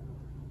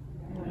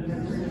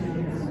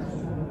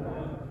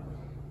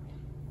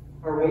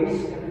 Our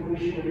waste and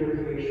pollution of your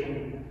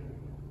creation,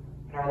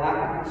 and our lack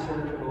of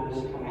concern for those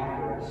who come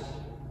after us,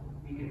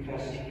 we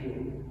confess to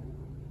you.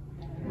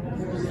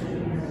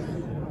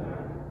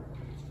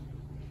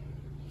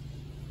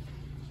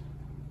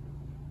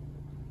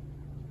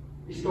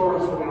 Restore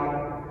us, O God,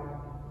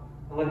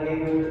 and let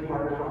anger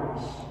depart from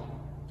us.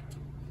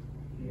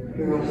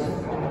 Hear us, O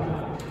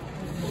God,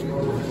 for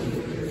your mercy.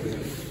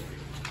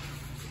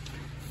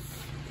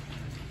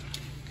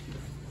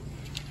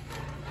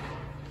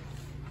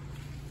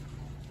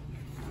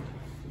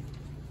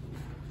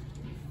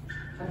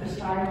 At this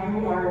time,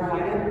 you are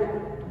invited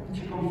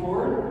to come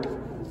forward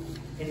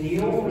and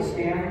kneel or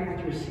stand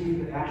to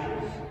receive the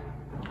ashes.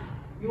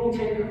 You will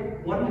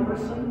take one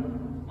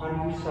person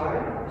on each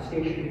side, a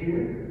station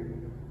here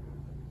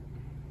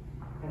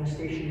and a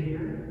station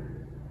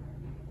here.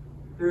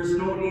 There is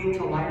no need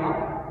to line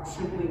up.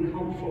 Simply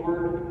come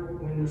forward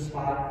when the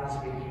spot is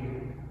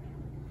vacated.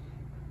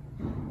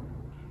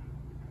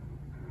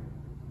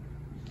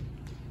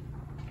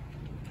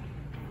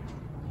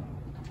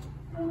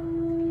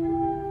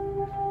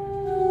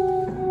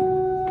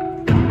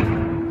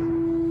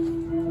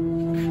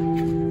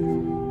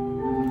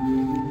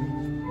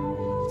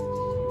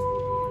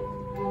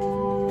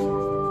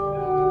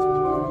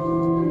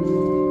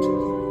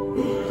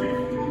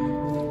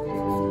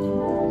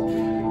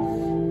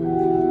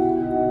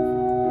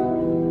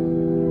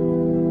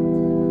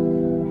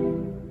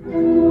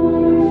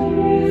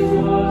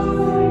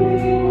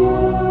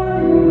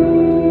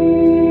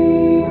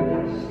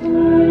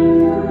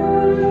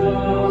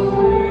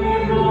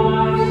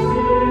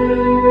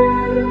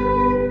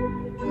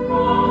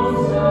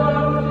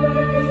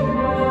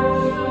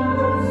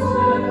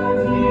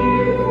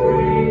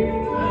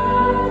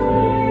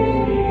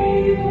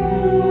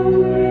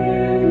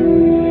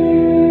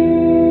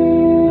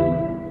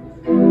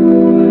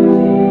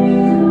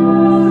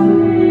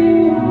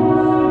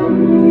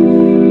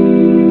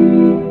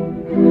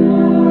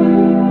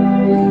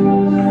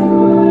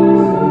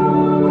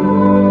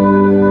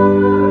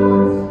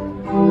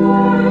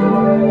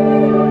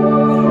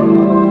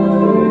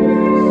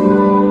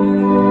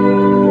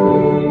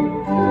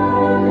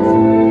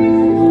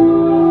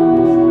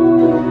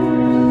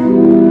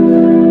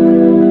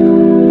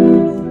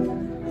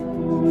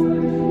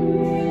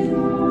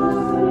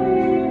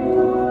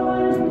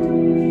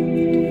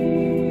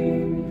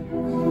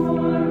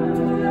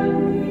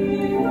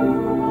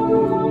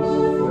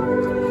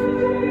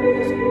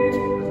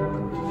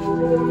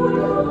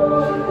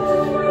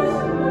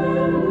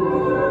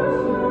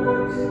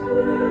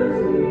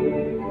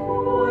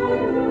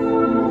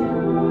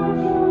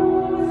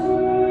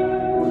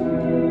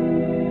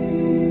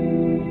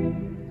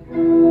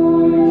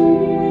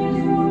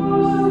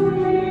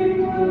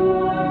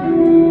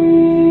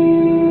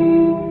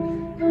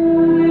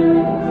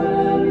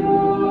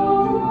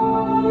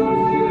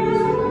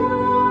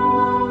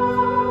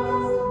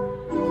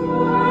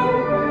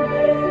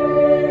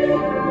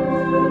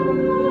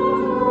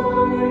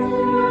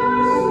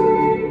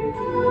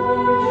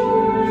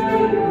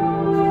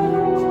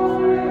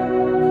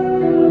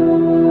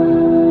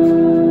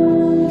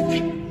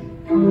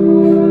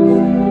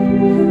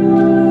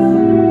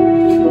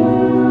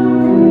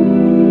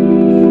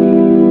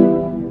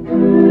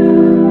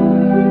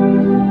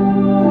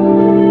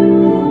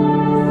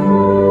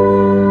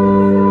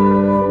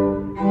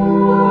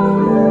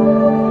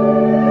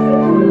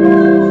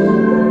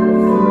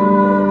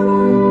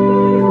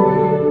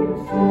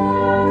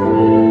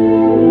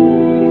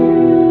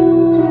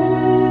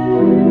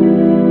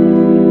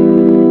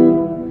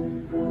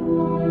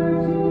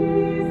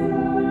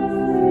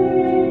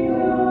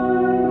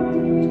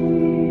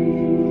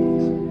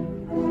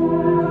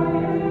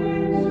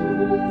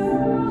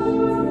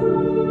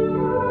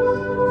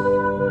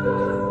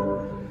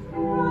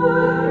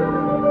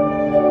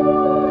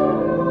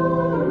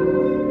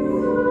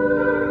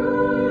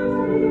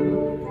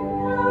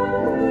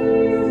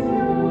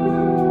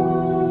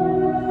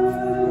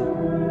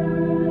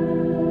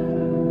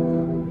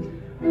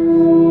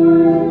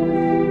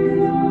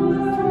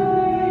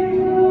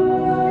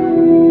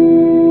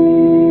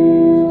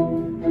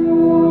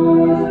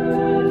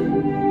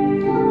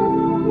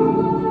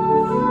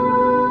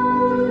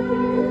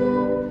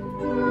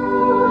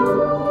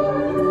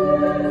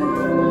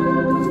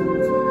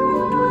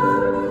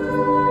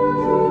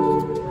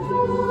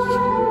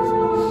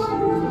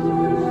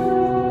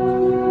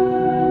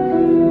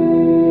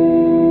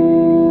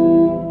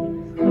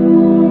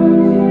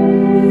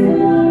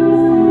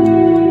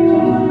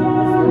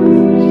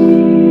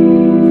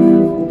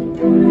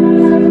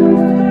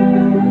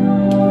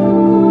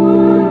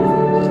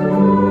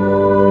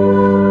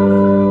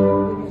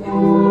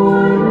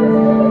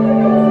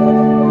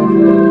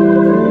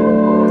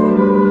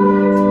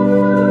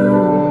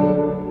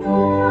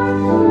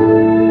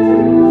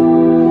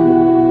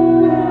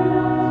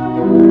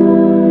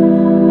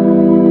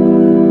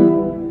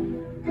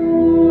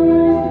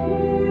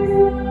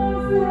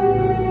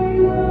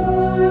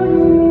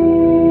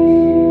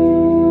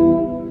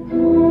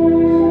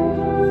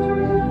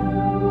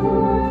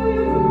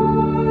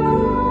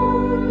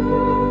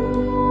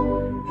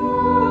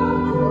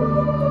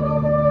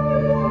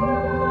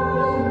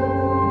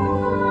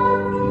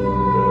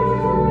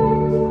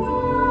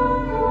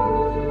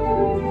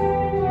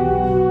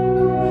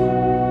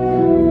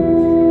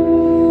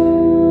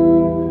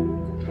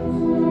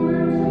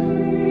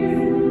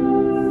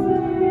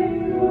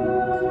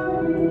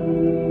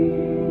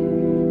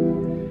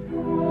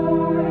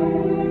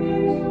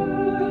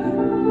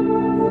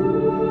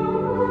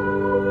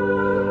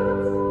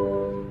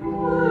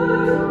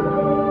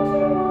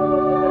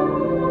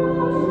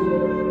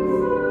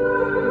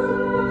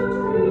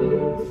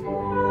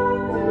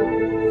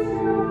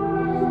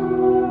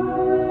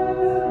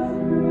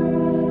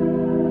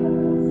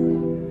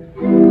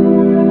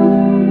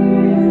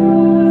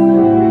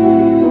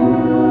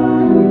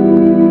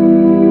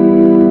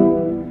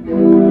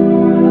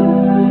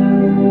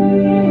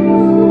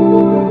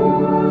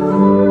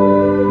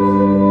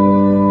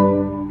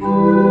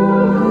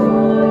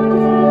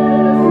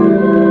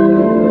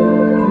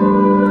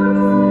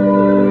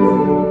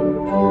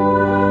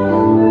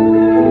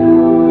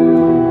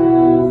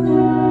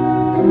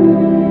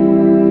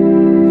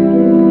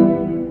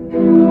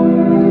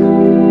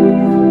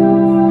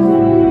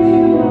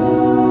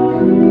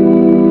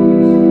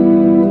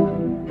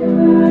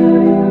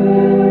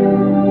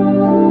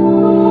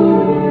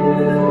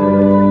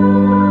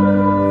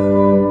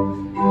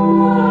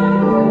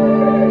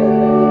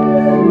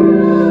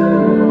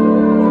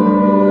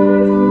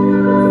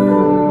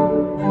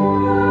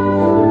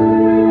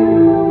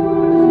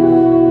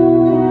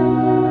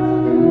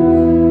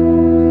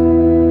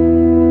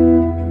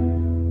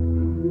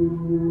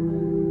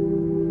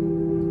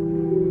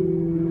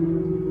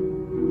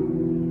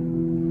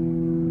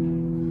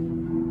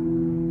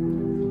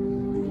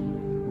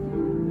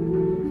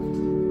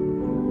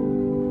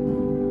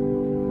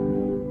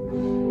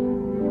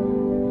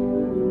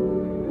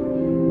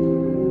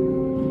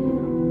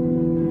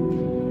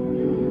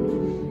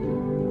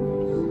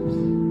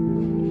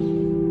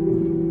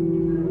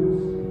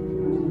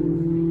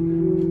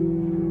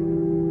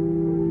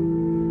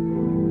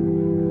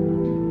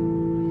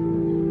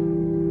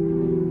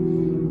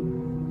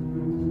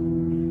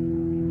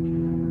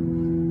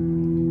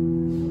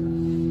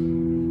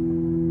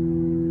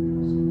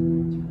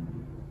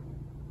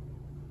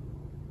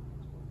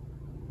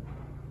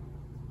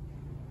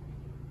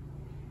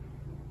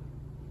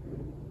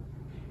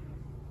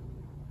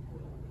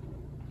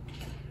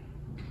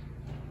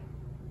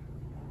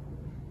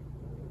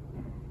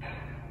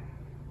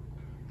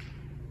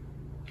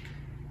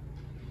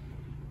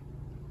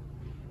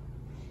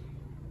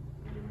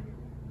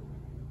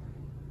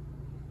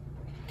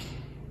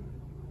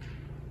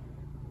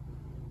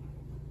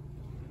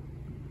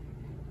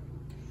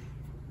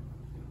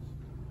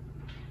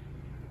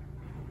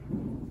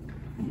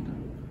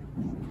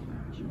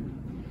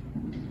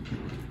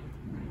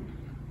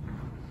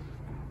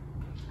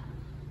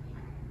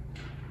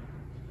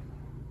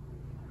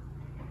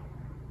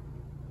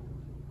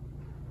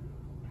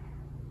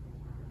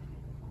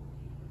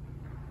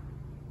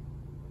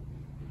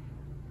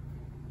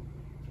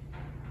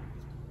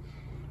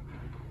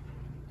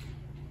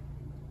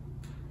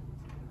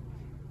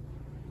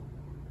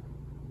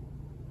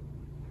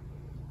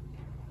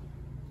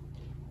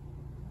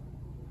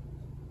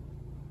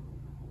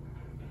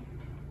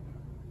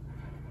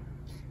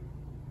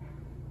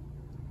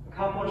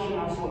 accomplish in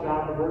us, O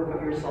God, the work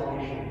of your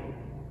salvation.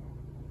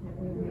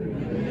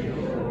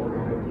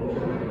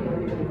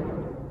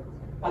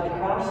 By the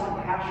cross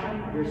and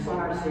passion of your Son,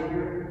 our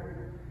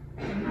Savior,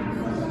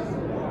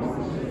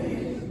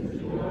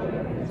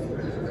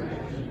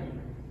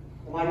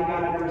 Almighty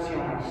God, have mercy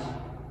on us.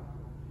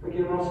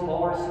 Forgive us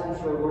all our sins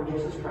through our Lord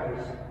Jesus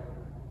Christ.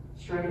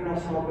 Strengthen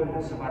us in all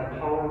goodness, and by the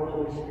power of the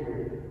Holy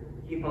Spirit,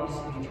 keep us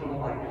in eternal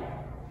life.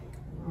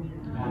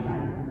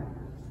 Amen.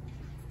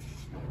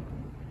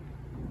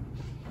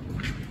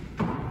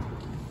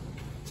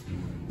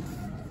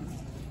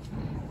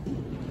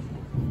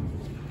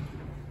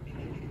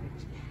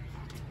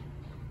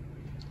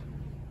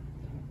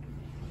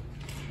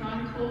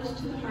 Drawn close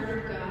to the heart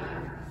of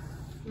God,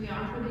 we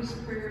offer these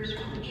prayers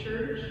for the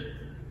church,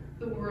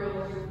 the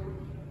world,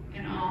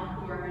 and all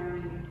who are in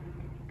need.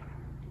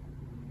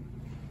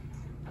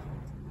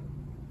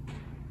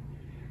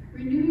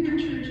 Renew your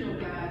church, O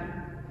God,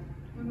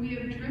 when we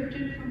have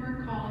drifted from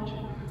our call to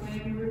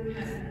proclaim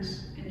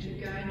repentance and to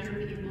guide your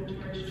people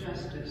towards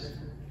justice.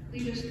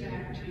 Lead us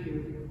back to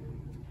you.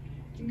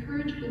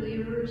 Encourage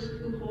believers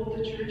who hold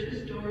the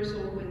church's doors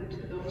open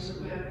to those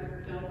who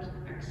have felt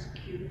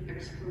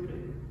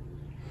excluded.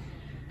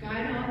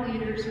 Guide all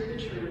leaders of the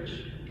church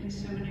and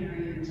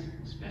seminarians,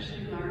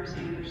 especially Lars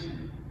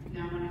Anderson,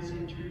 now in his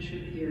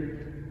internship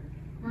year.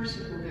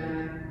 Merciful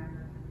God.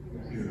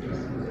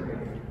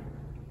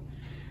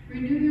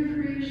 Renew your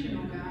creation,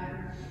 O God.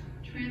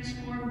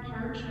 Transform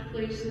parched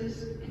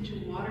places into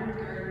watered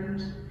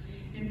gardens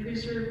and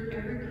preserve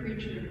every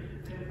creature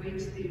that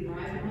awaits the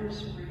arrival of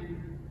spring.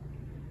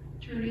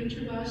 Turn each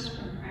of us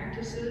from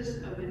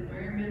practices of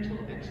environmental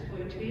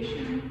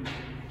exploitation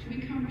to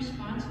become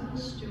responsible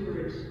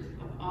stewards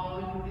of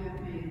all you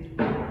have made.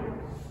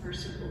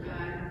 Merciful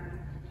God.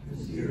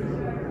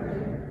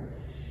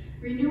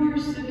 Renew our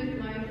civic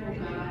life, O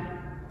God.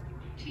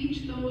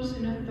 Teach those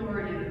in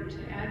authority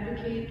to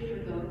advocate for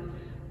the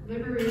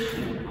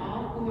liberation of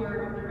all who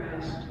are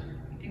oppressed,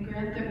 and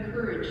grant them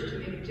courage to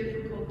make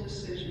difficult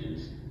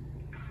decisions.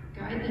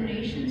 Guide the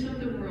nations of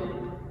the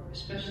world,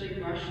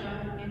 especially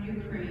Russia and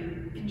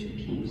Ukraine, into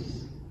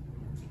peace.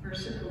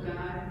 Merciful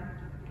God.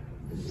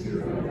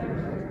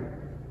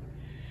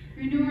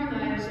 Renew our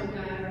lives, O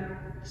God.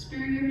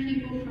 Spare your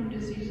people from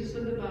diseases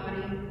of the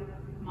body,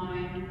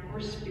 mind, or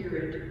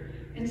spirit,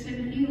 and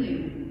send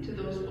healing to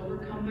those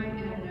overcome by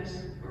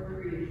illness or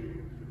grief.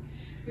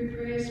 We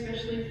pray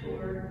especially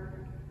for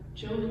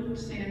Joe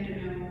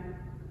Sandino,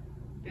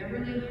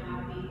 Beverly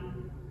Hoppy,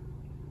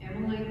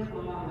 Emily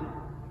Claude,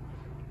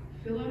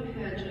 Philip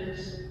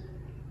Hedges,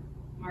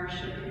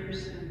 Marcia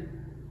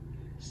Pearson,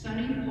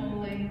 Sonny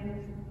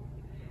Poling,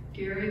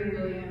 Gary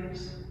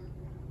Williams,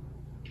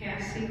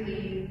 Cassie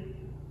Lee,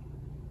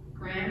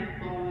 Grant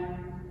Bowen,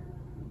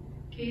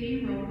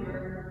 Katie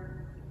Roper,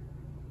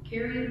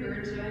 Carrie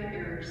Birdseye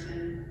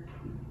Erickson,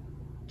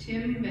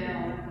 Tim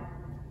Bell,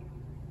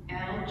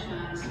 Al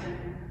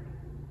Johnson,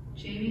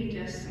 Jamie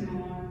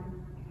DeSimone,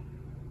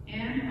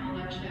 Ann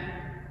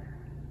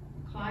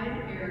Olachek,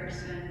 Clyde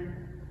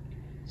Erickson,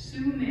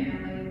 Sue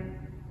Manley,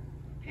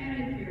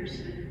 Patty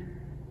Pearson,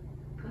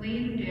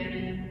 Colleen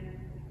Denny,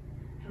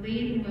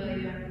 Helene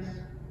Williams,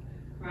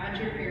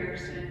 Roger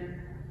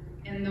Erickson,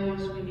 and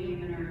those we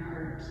name in our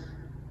hearts.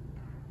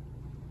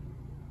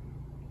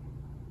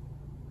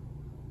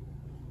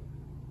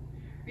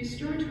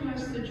 Restore to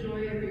us the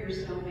joy of your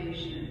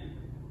salvation,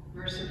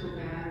 merciful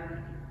God.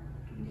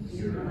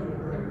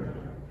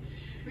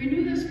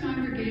 Renew this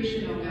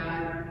congregation, O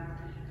God.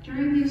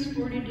 During these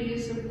 40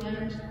 days of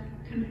Lent,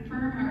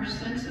 confirm our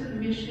sense of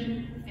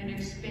mission and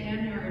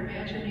expand our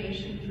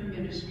imagination for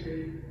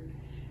ministry.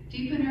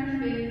 Deepen our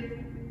faith,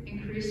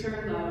 increase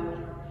our love,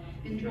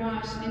 and draw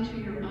us into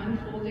your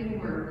unfolding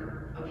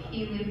work of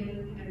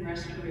healing and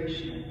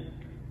restoration.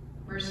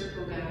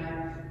 Merciful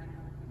God.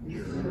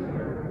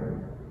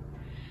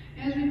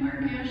 As we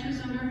mark ashes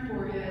on our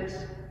foreheads,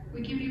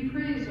 we give you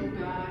praise, O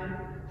God,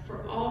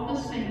 for all the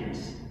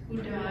saints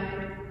who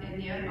died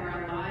and yet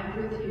are alive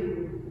with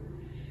you,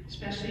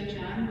 especially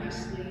John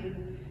Wesley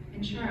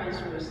and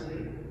Charles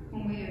Wesley,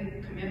 whom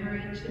we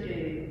commemorate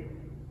today.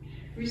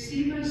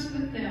 Receive us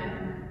with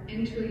them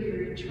into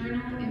your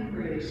eternal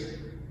embrace.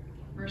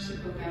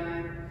 Merciful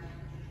God.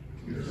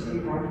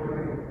 Receive our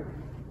prayer.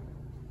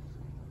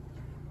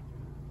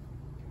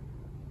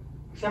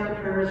 Accept the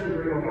prayers we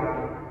bring, O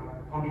God,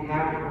 on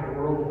behalf of the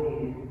world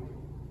in need,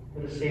 for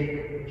the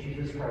sake of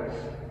Jesus Christ.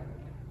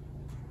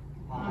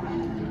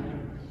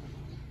 Amen.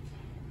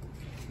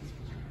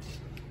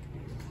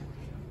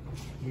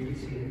 You be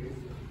seated.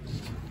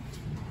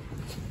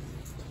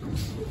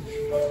 Thank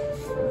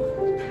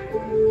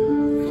you.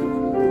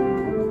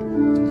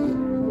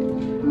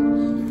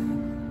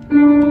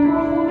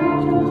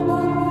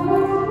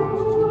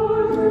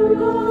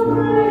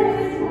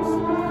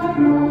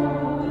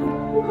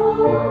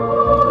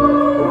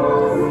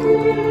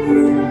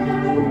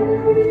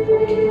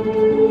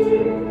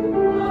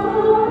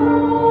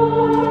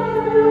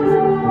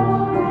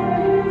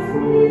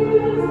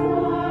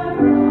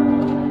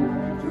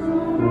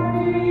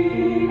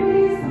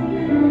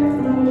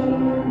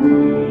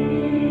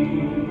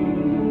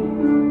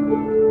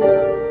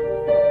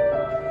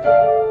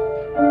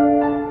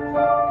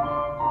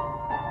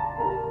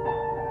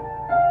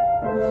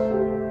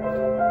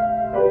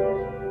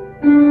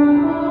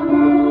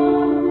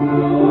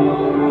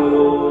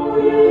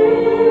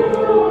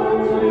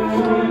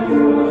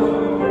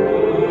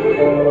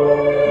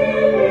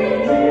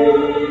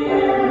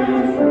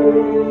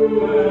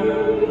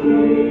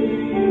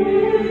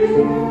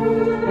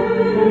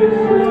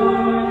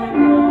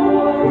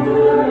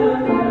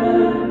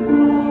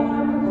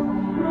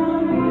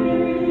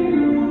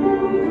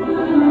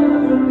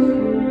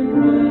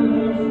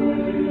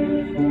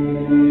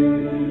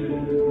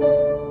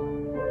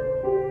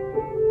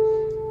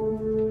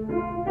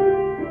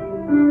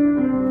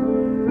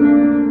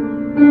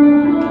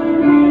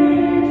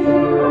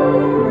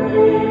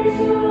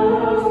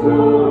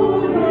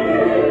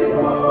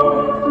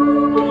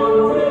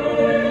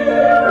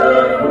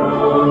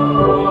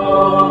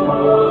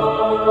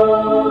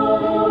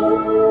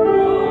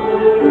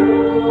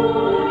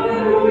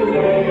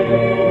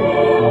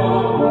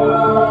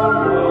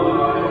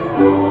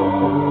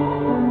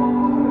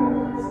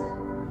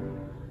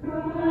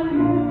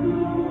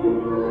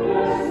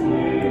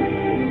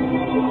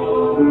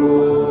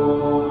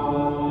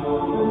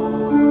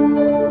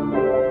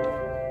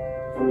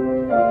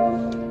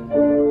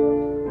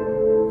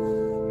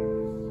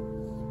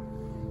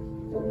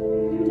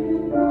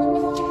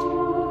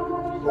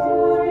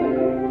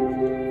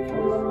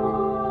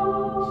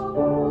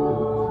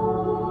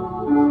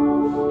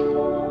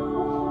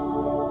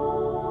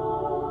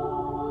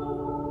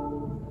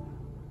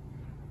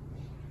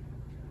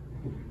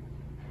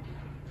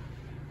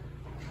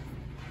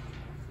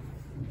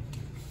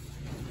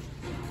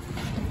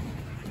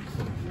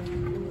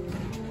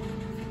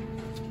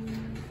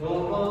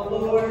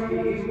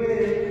 be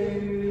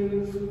with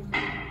you.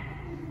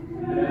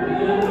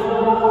 And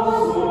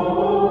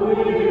also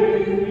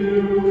with you.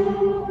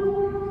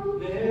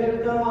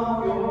 Lift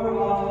up your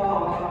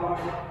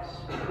hearts.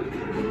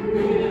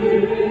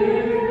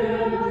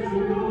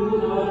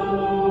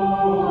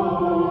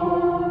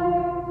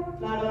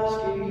 Let us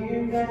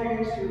give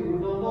thanks to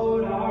the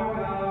Lord our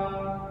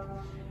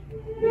God.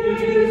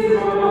 It is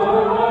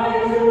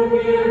right to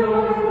give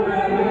our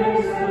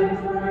thanks and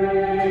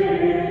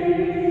praise.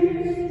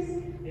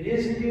 It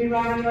is indeed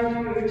right, our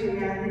duty,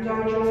 and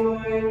our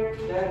joy,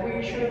 that we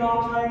should at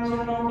all times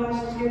and in all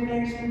places give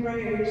thanks and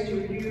praise to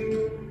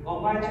you,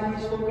 Almighty and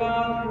merciful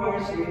God, through our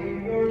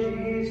Savior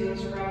Jesus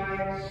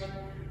Christ.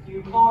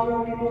 You call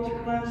your people to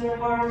cleanse their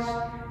hearts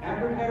and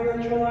prepare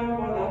with joy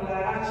for the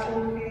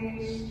paschal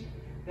feast,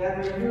 that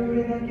renewed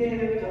in the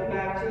gift of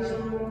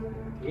baptism,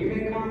 we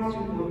may come to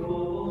the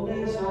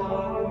fullness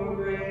of your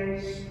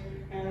grace.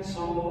 And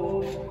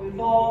so, with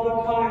all the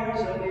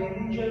choirs of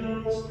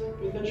angels,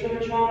 with the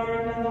church on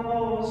earth and the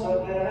hosts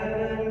of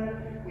heaven,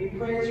 we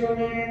praise your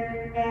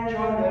name and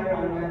join their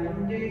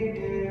unending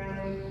hymn.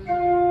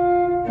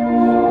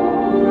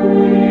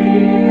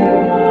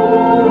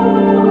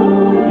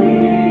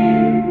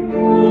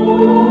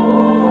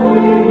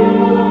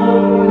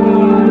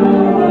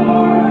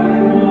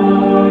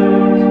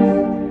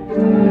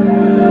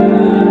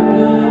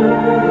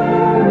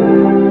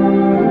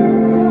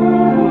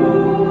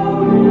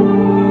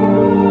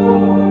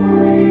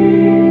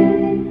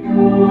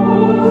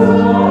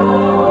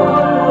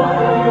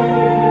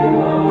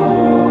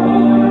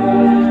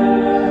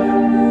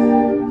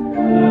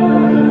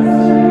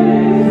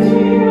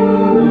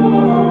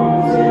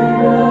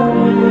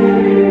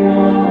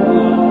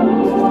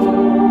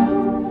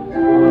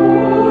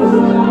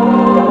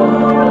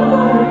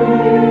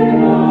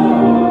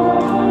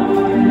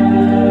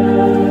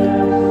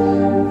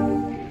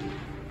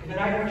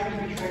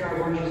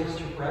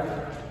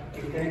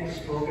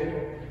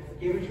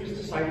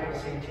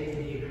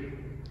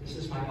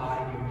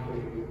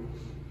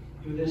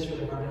 Do this for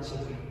the remnants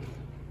of me.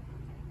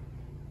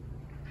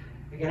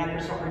 Again,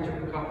 after supper, he took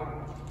the cup.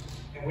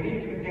 And when he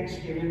had given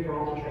thanksgiving for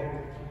all to drink,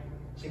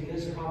 saying,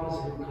 "This cup is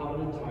the new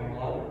covenant of my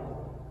blood,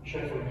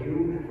 shed for you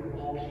and for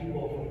all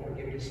people for the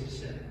forgiveness of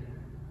sin.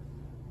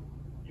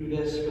 Do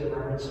this for the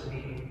remnants of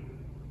me."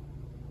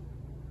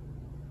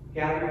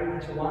 Gathered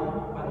into one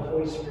by the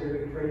Holy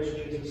Spirit, we pray as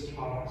Jesus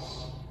taught us.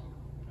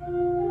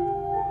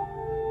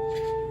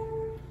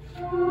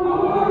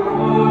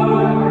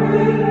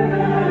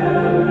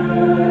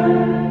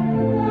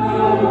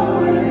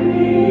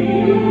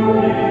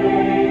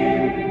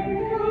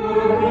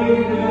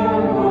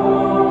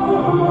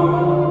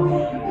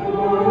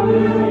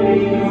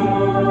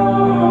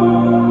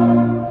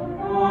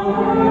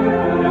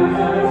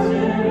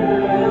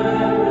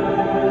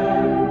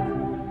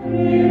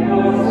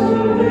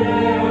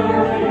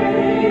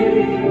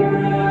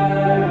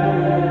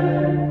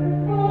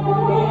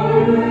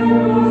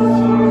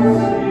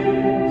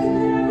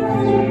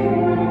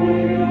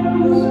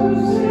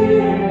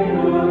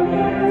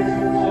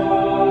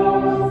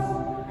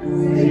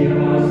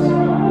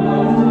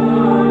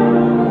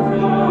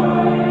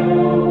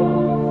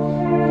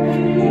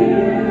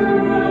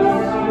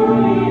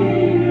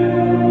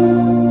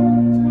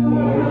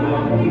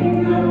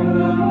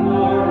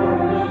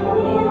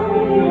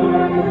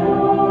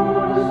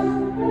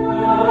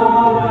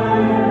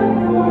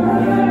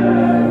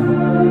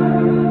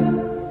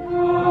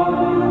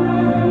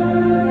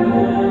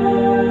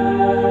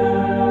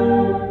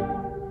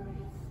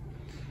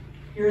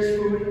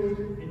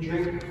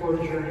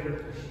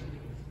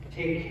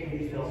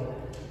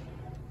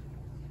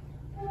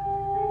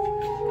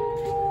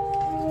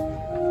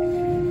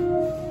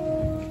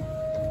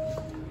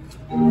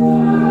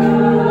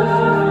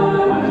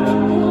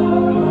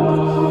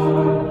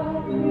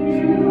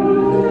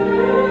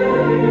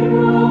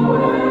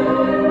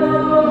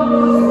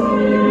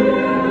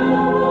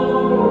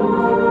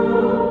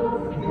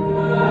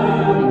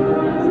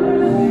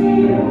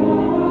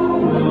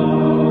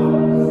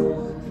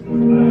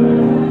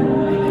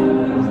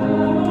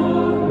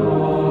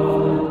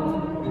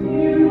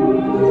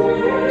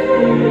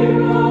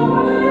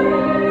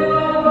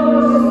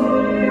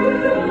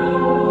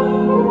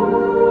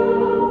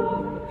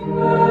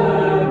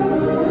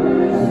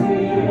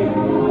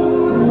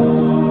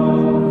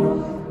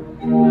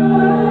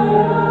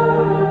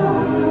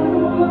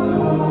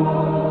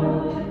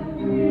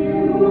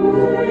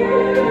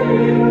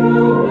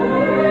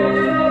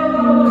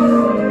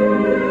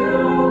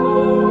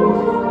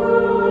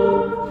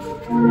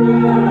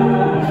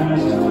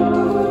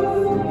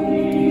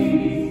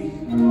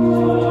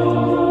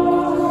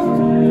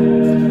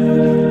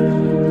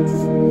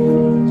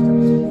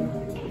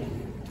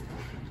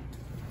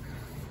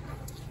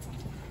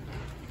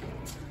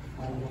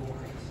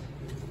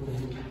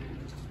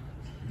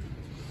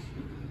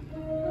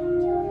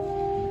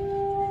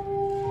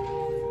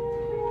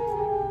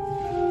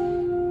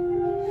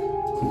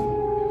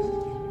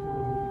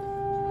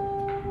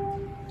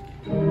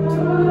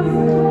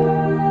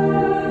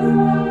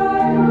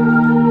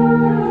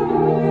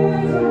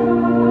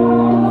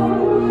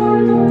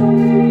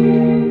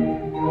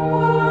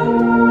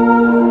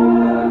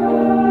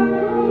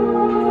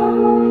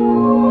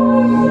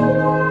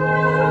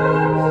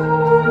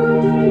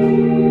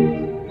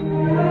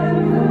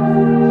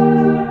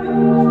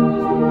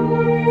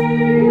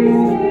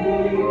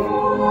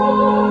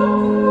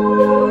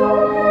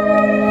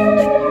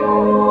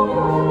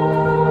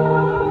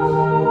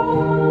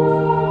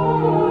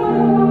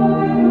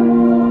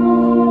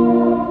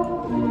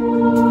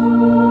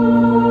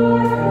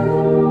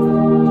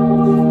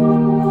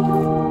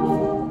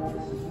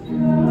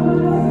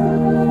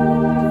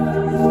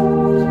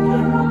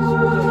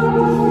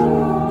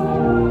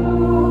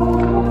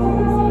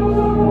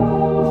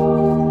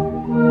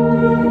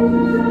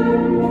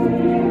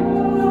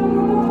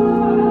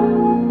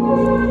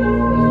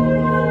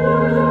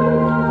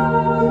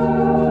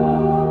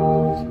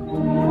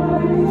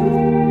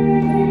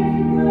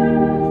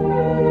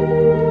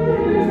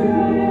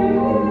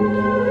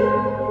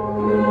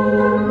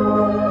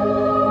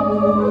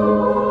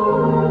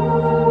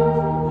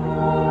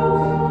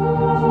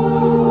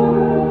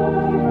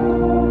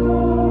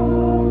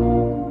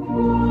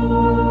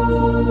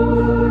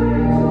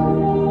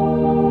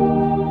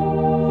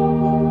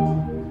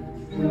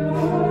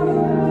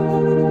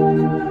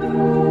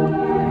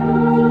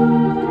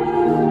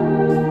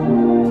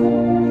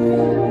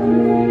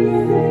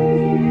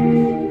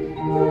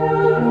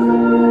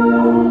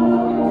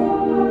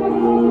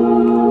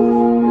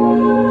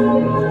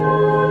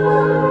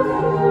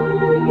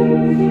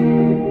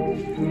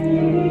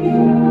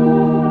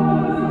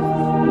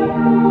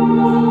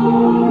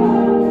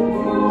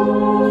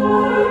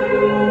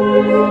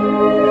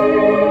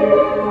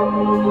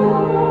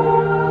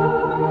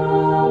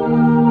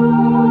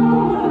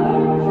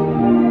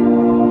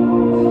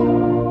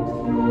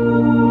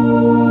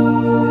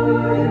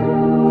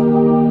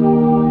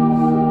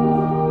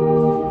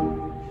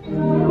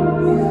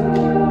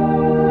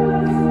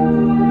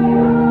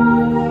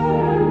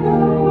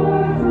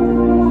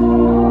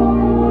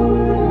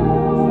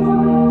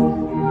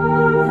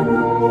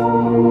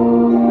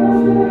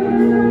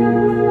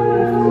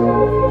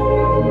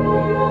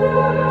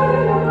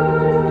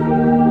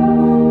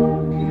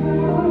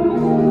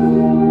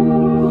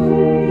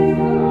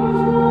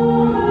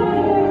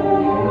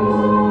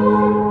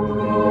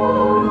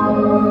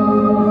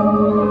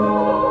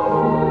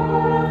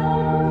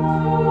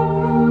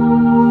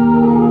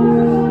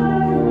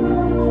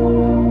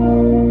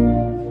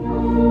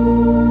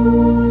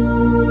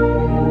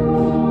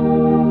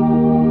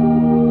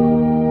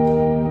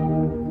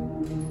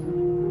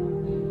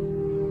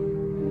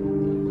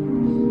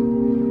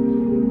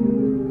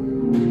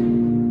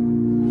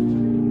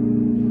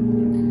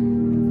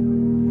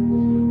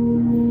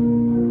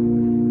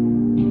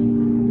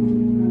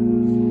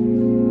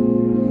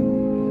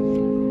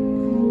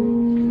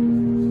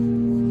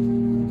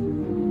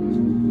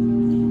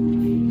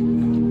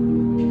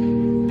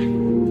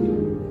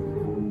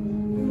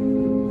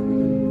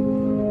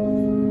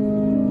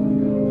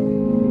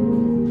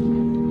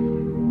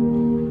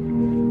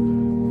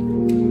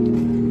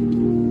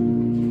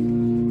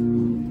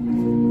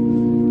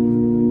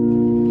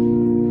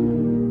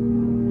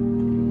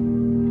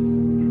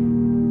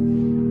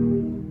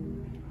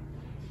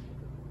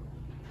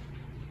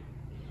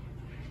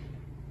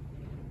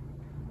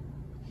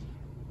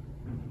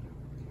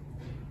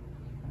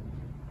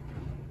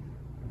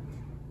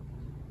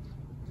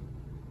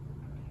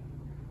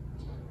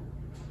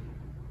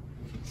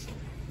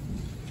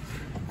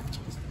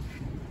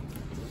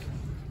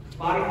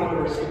 body and blood of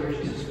our Savior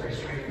Jesus Christ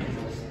strengthens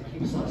us and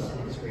keeps us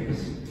in his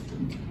grace.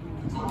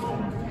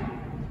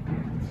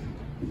 Amen.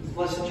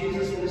 Blessed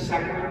Jesus, in this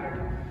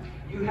sacrament,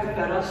 you have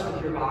fed us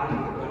with your body,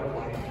 the bread of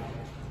life.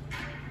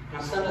 Now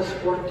send us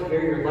forth to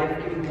bear your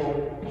life-giving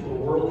hope to a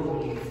world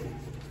in need.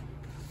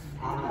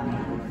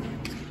 Amen.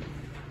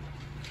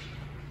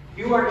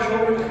 You are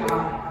children of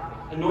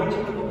God,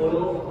 anointed with the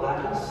oil of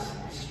gladness,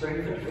 and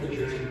strengthened for the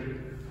journey.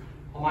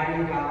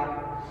 Almighty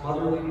God,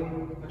 motherly,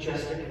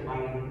 majestic, and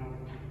mighty,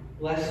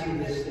 bless you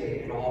this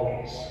day and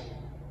always.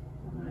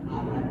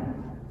 Amen.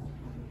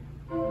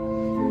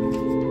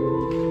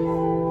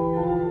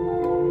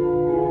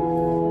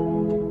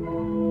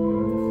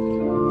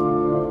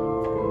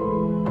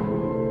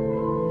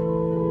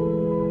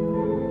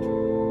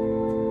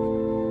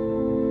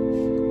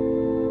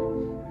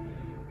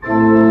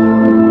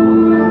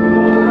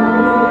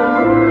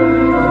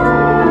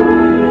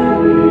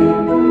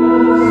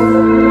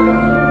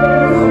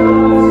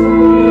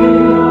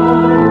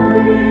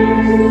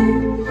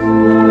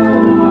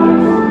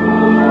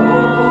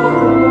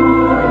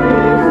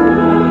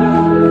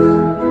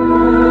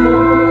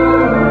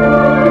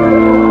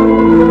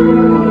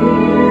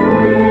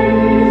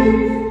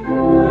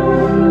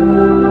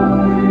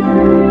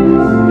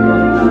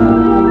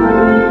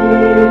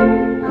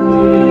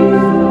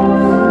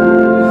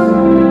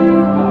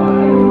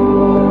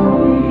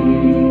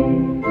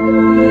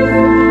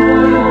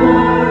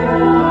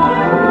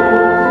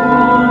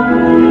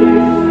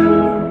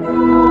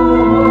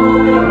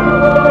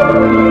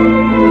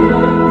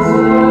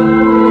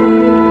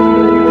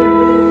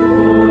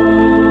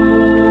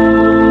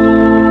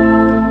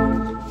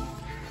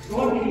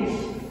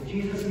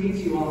 Jesus meets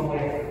you on the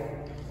way.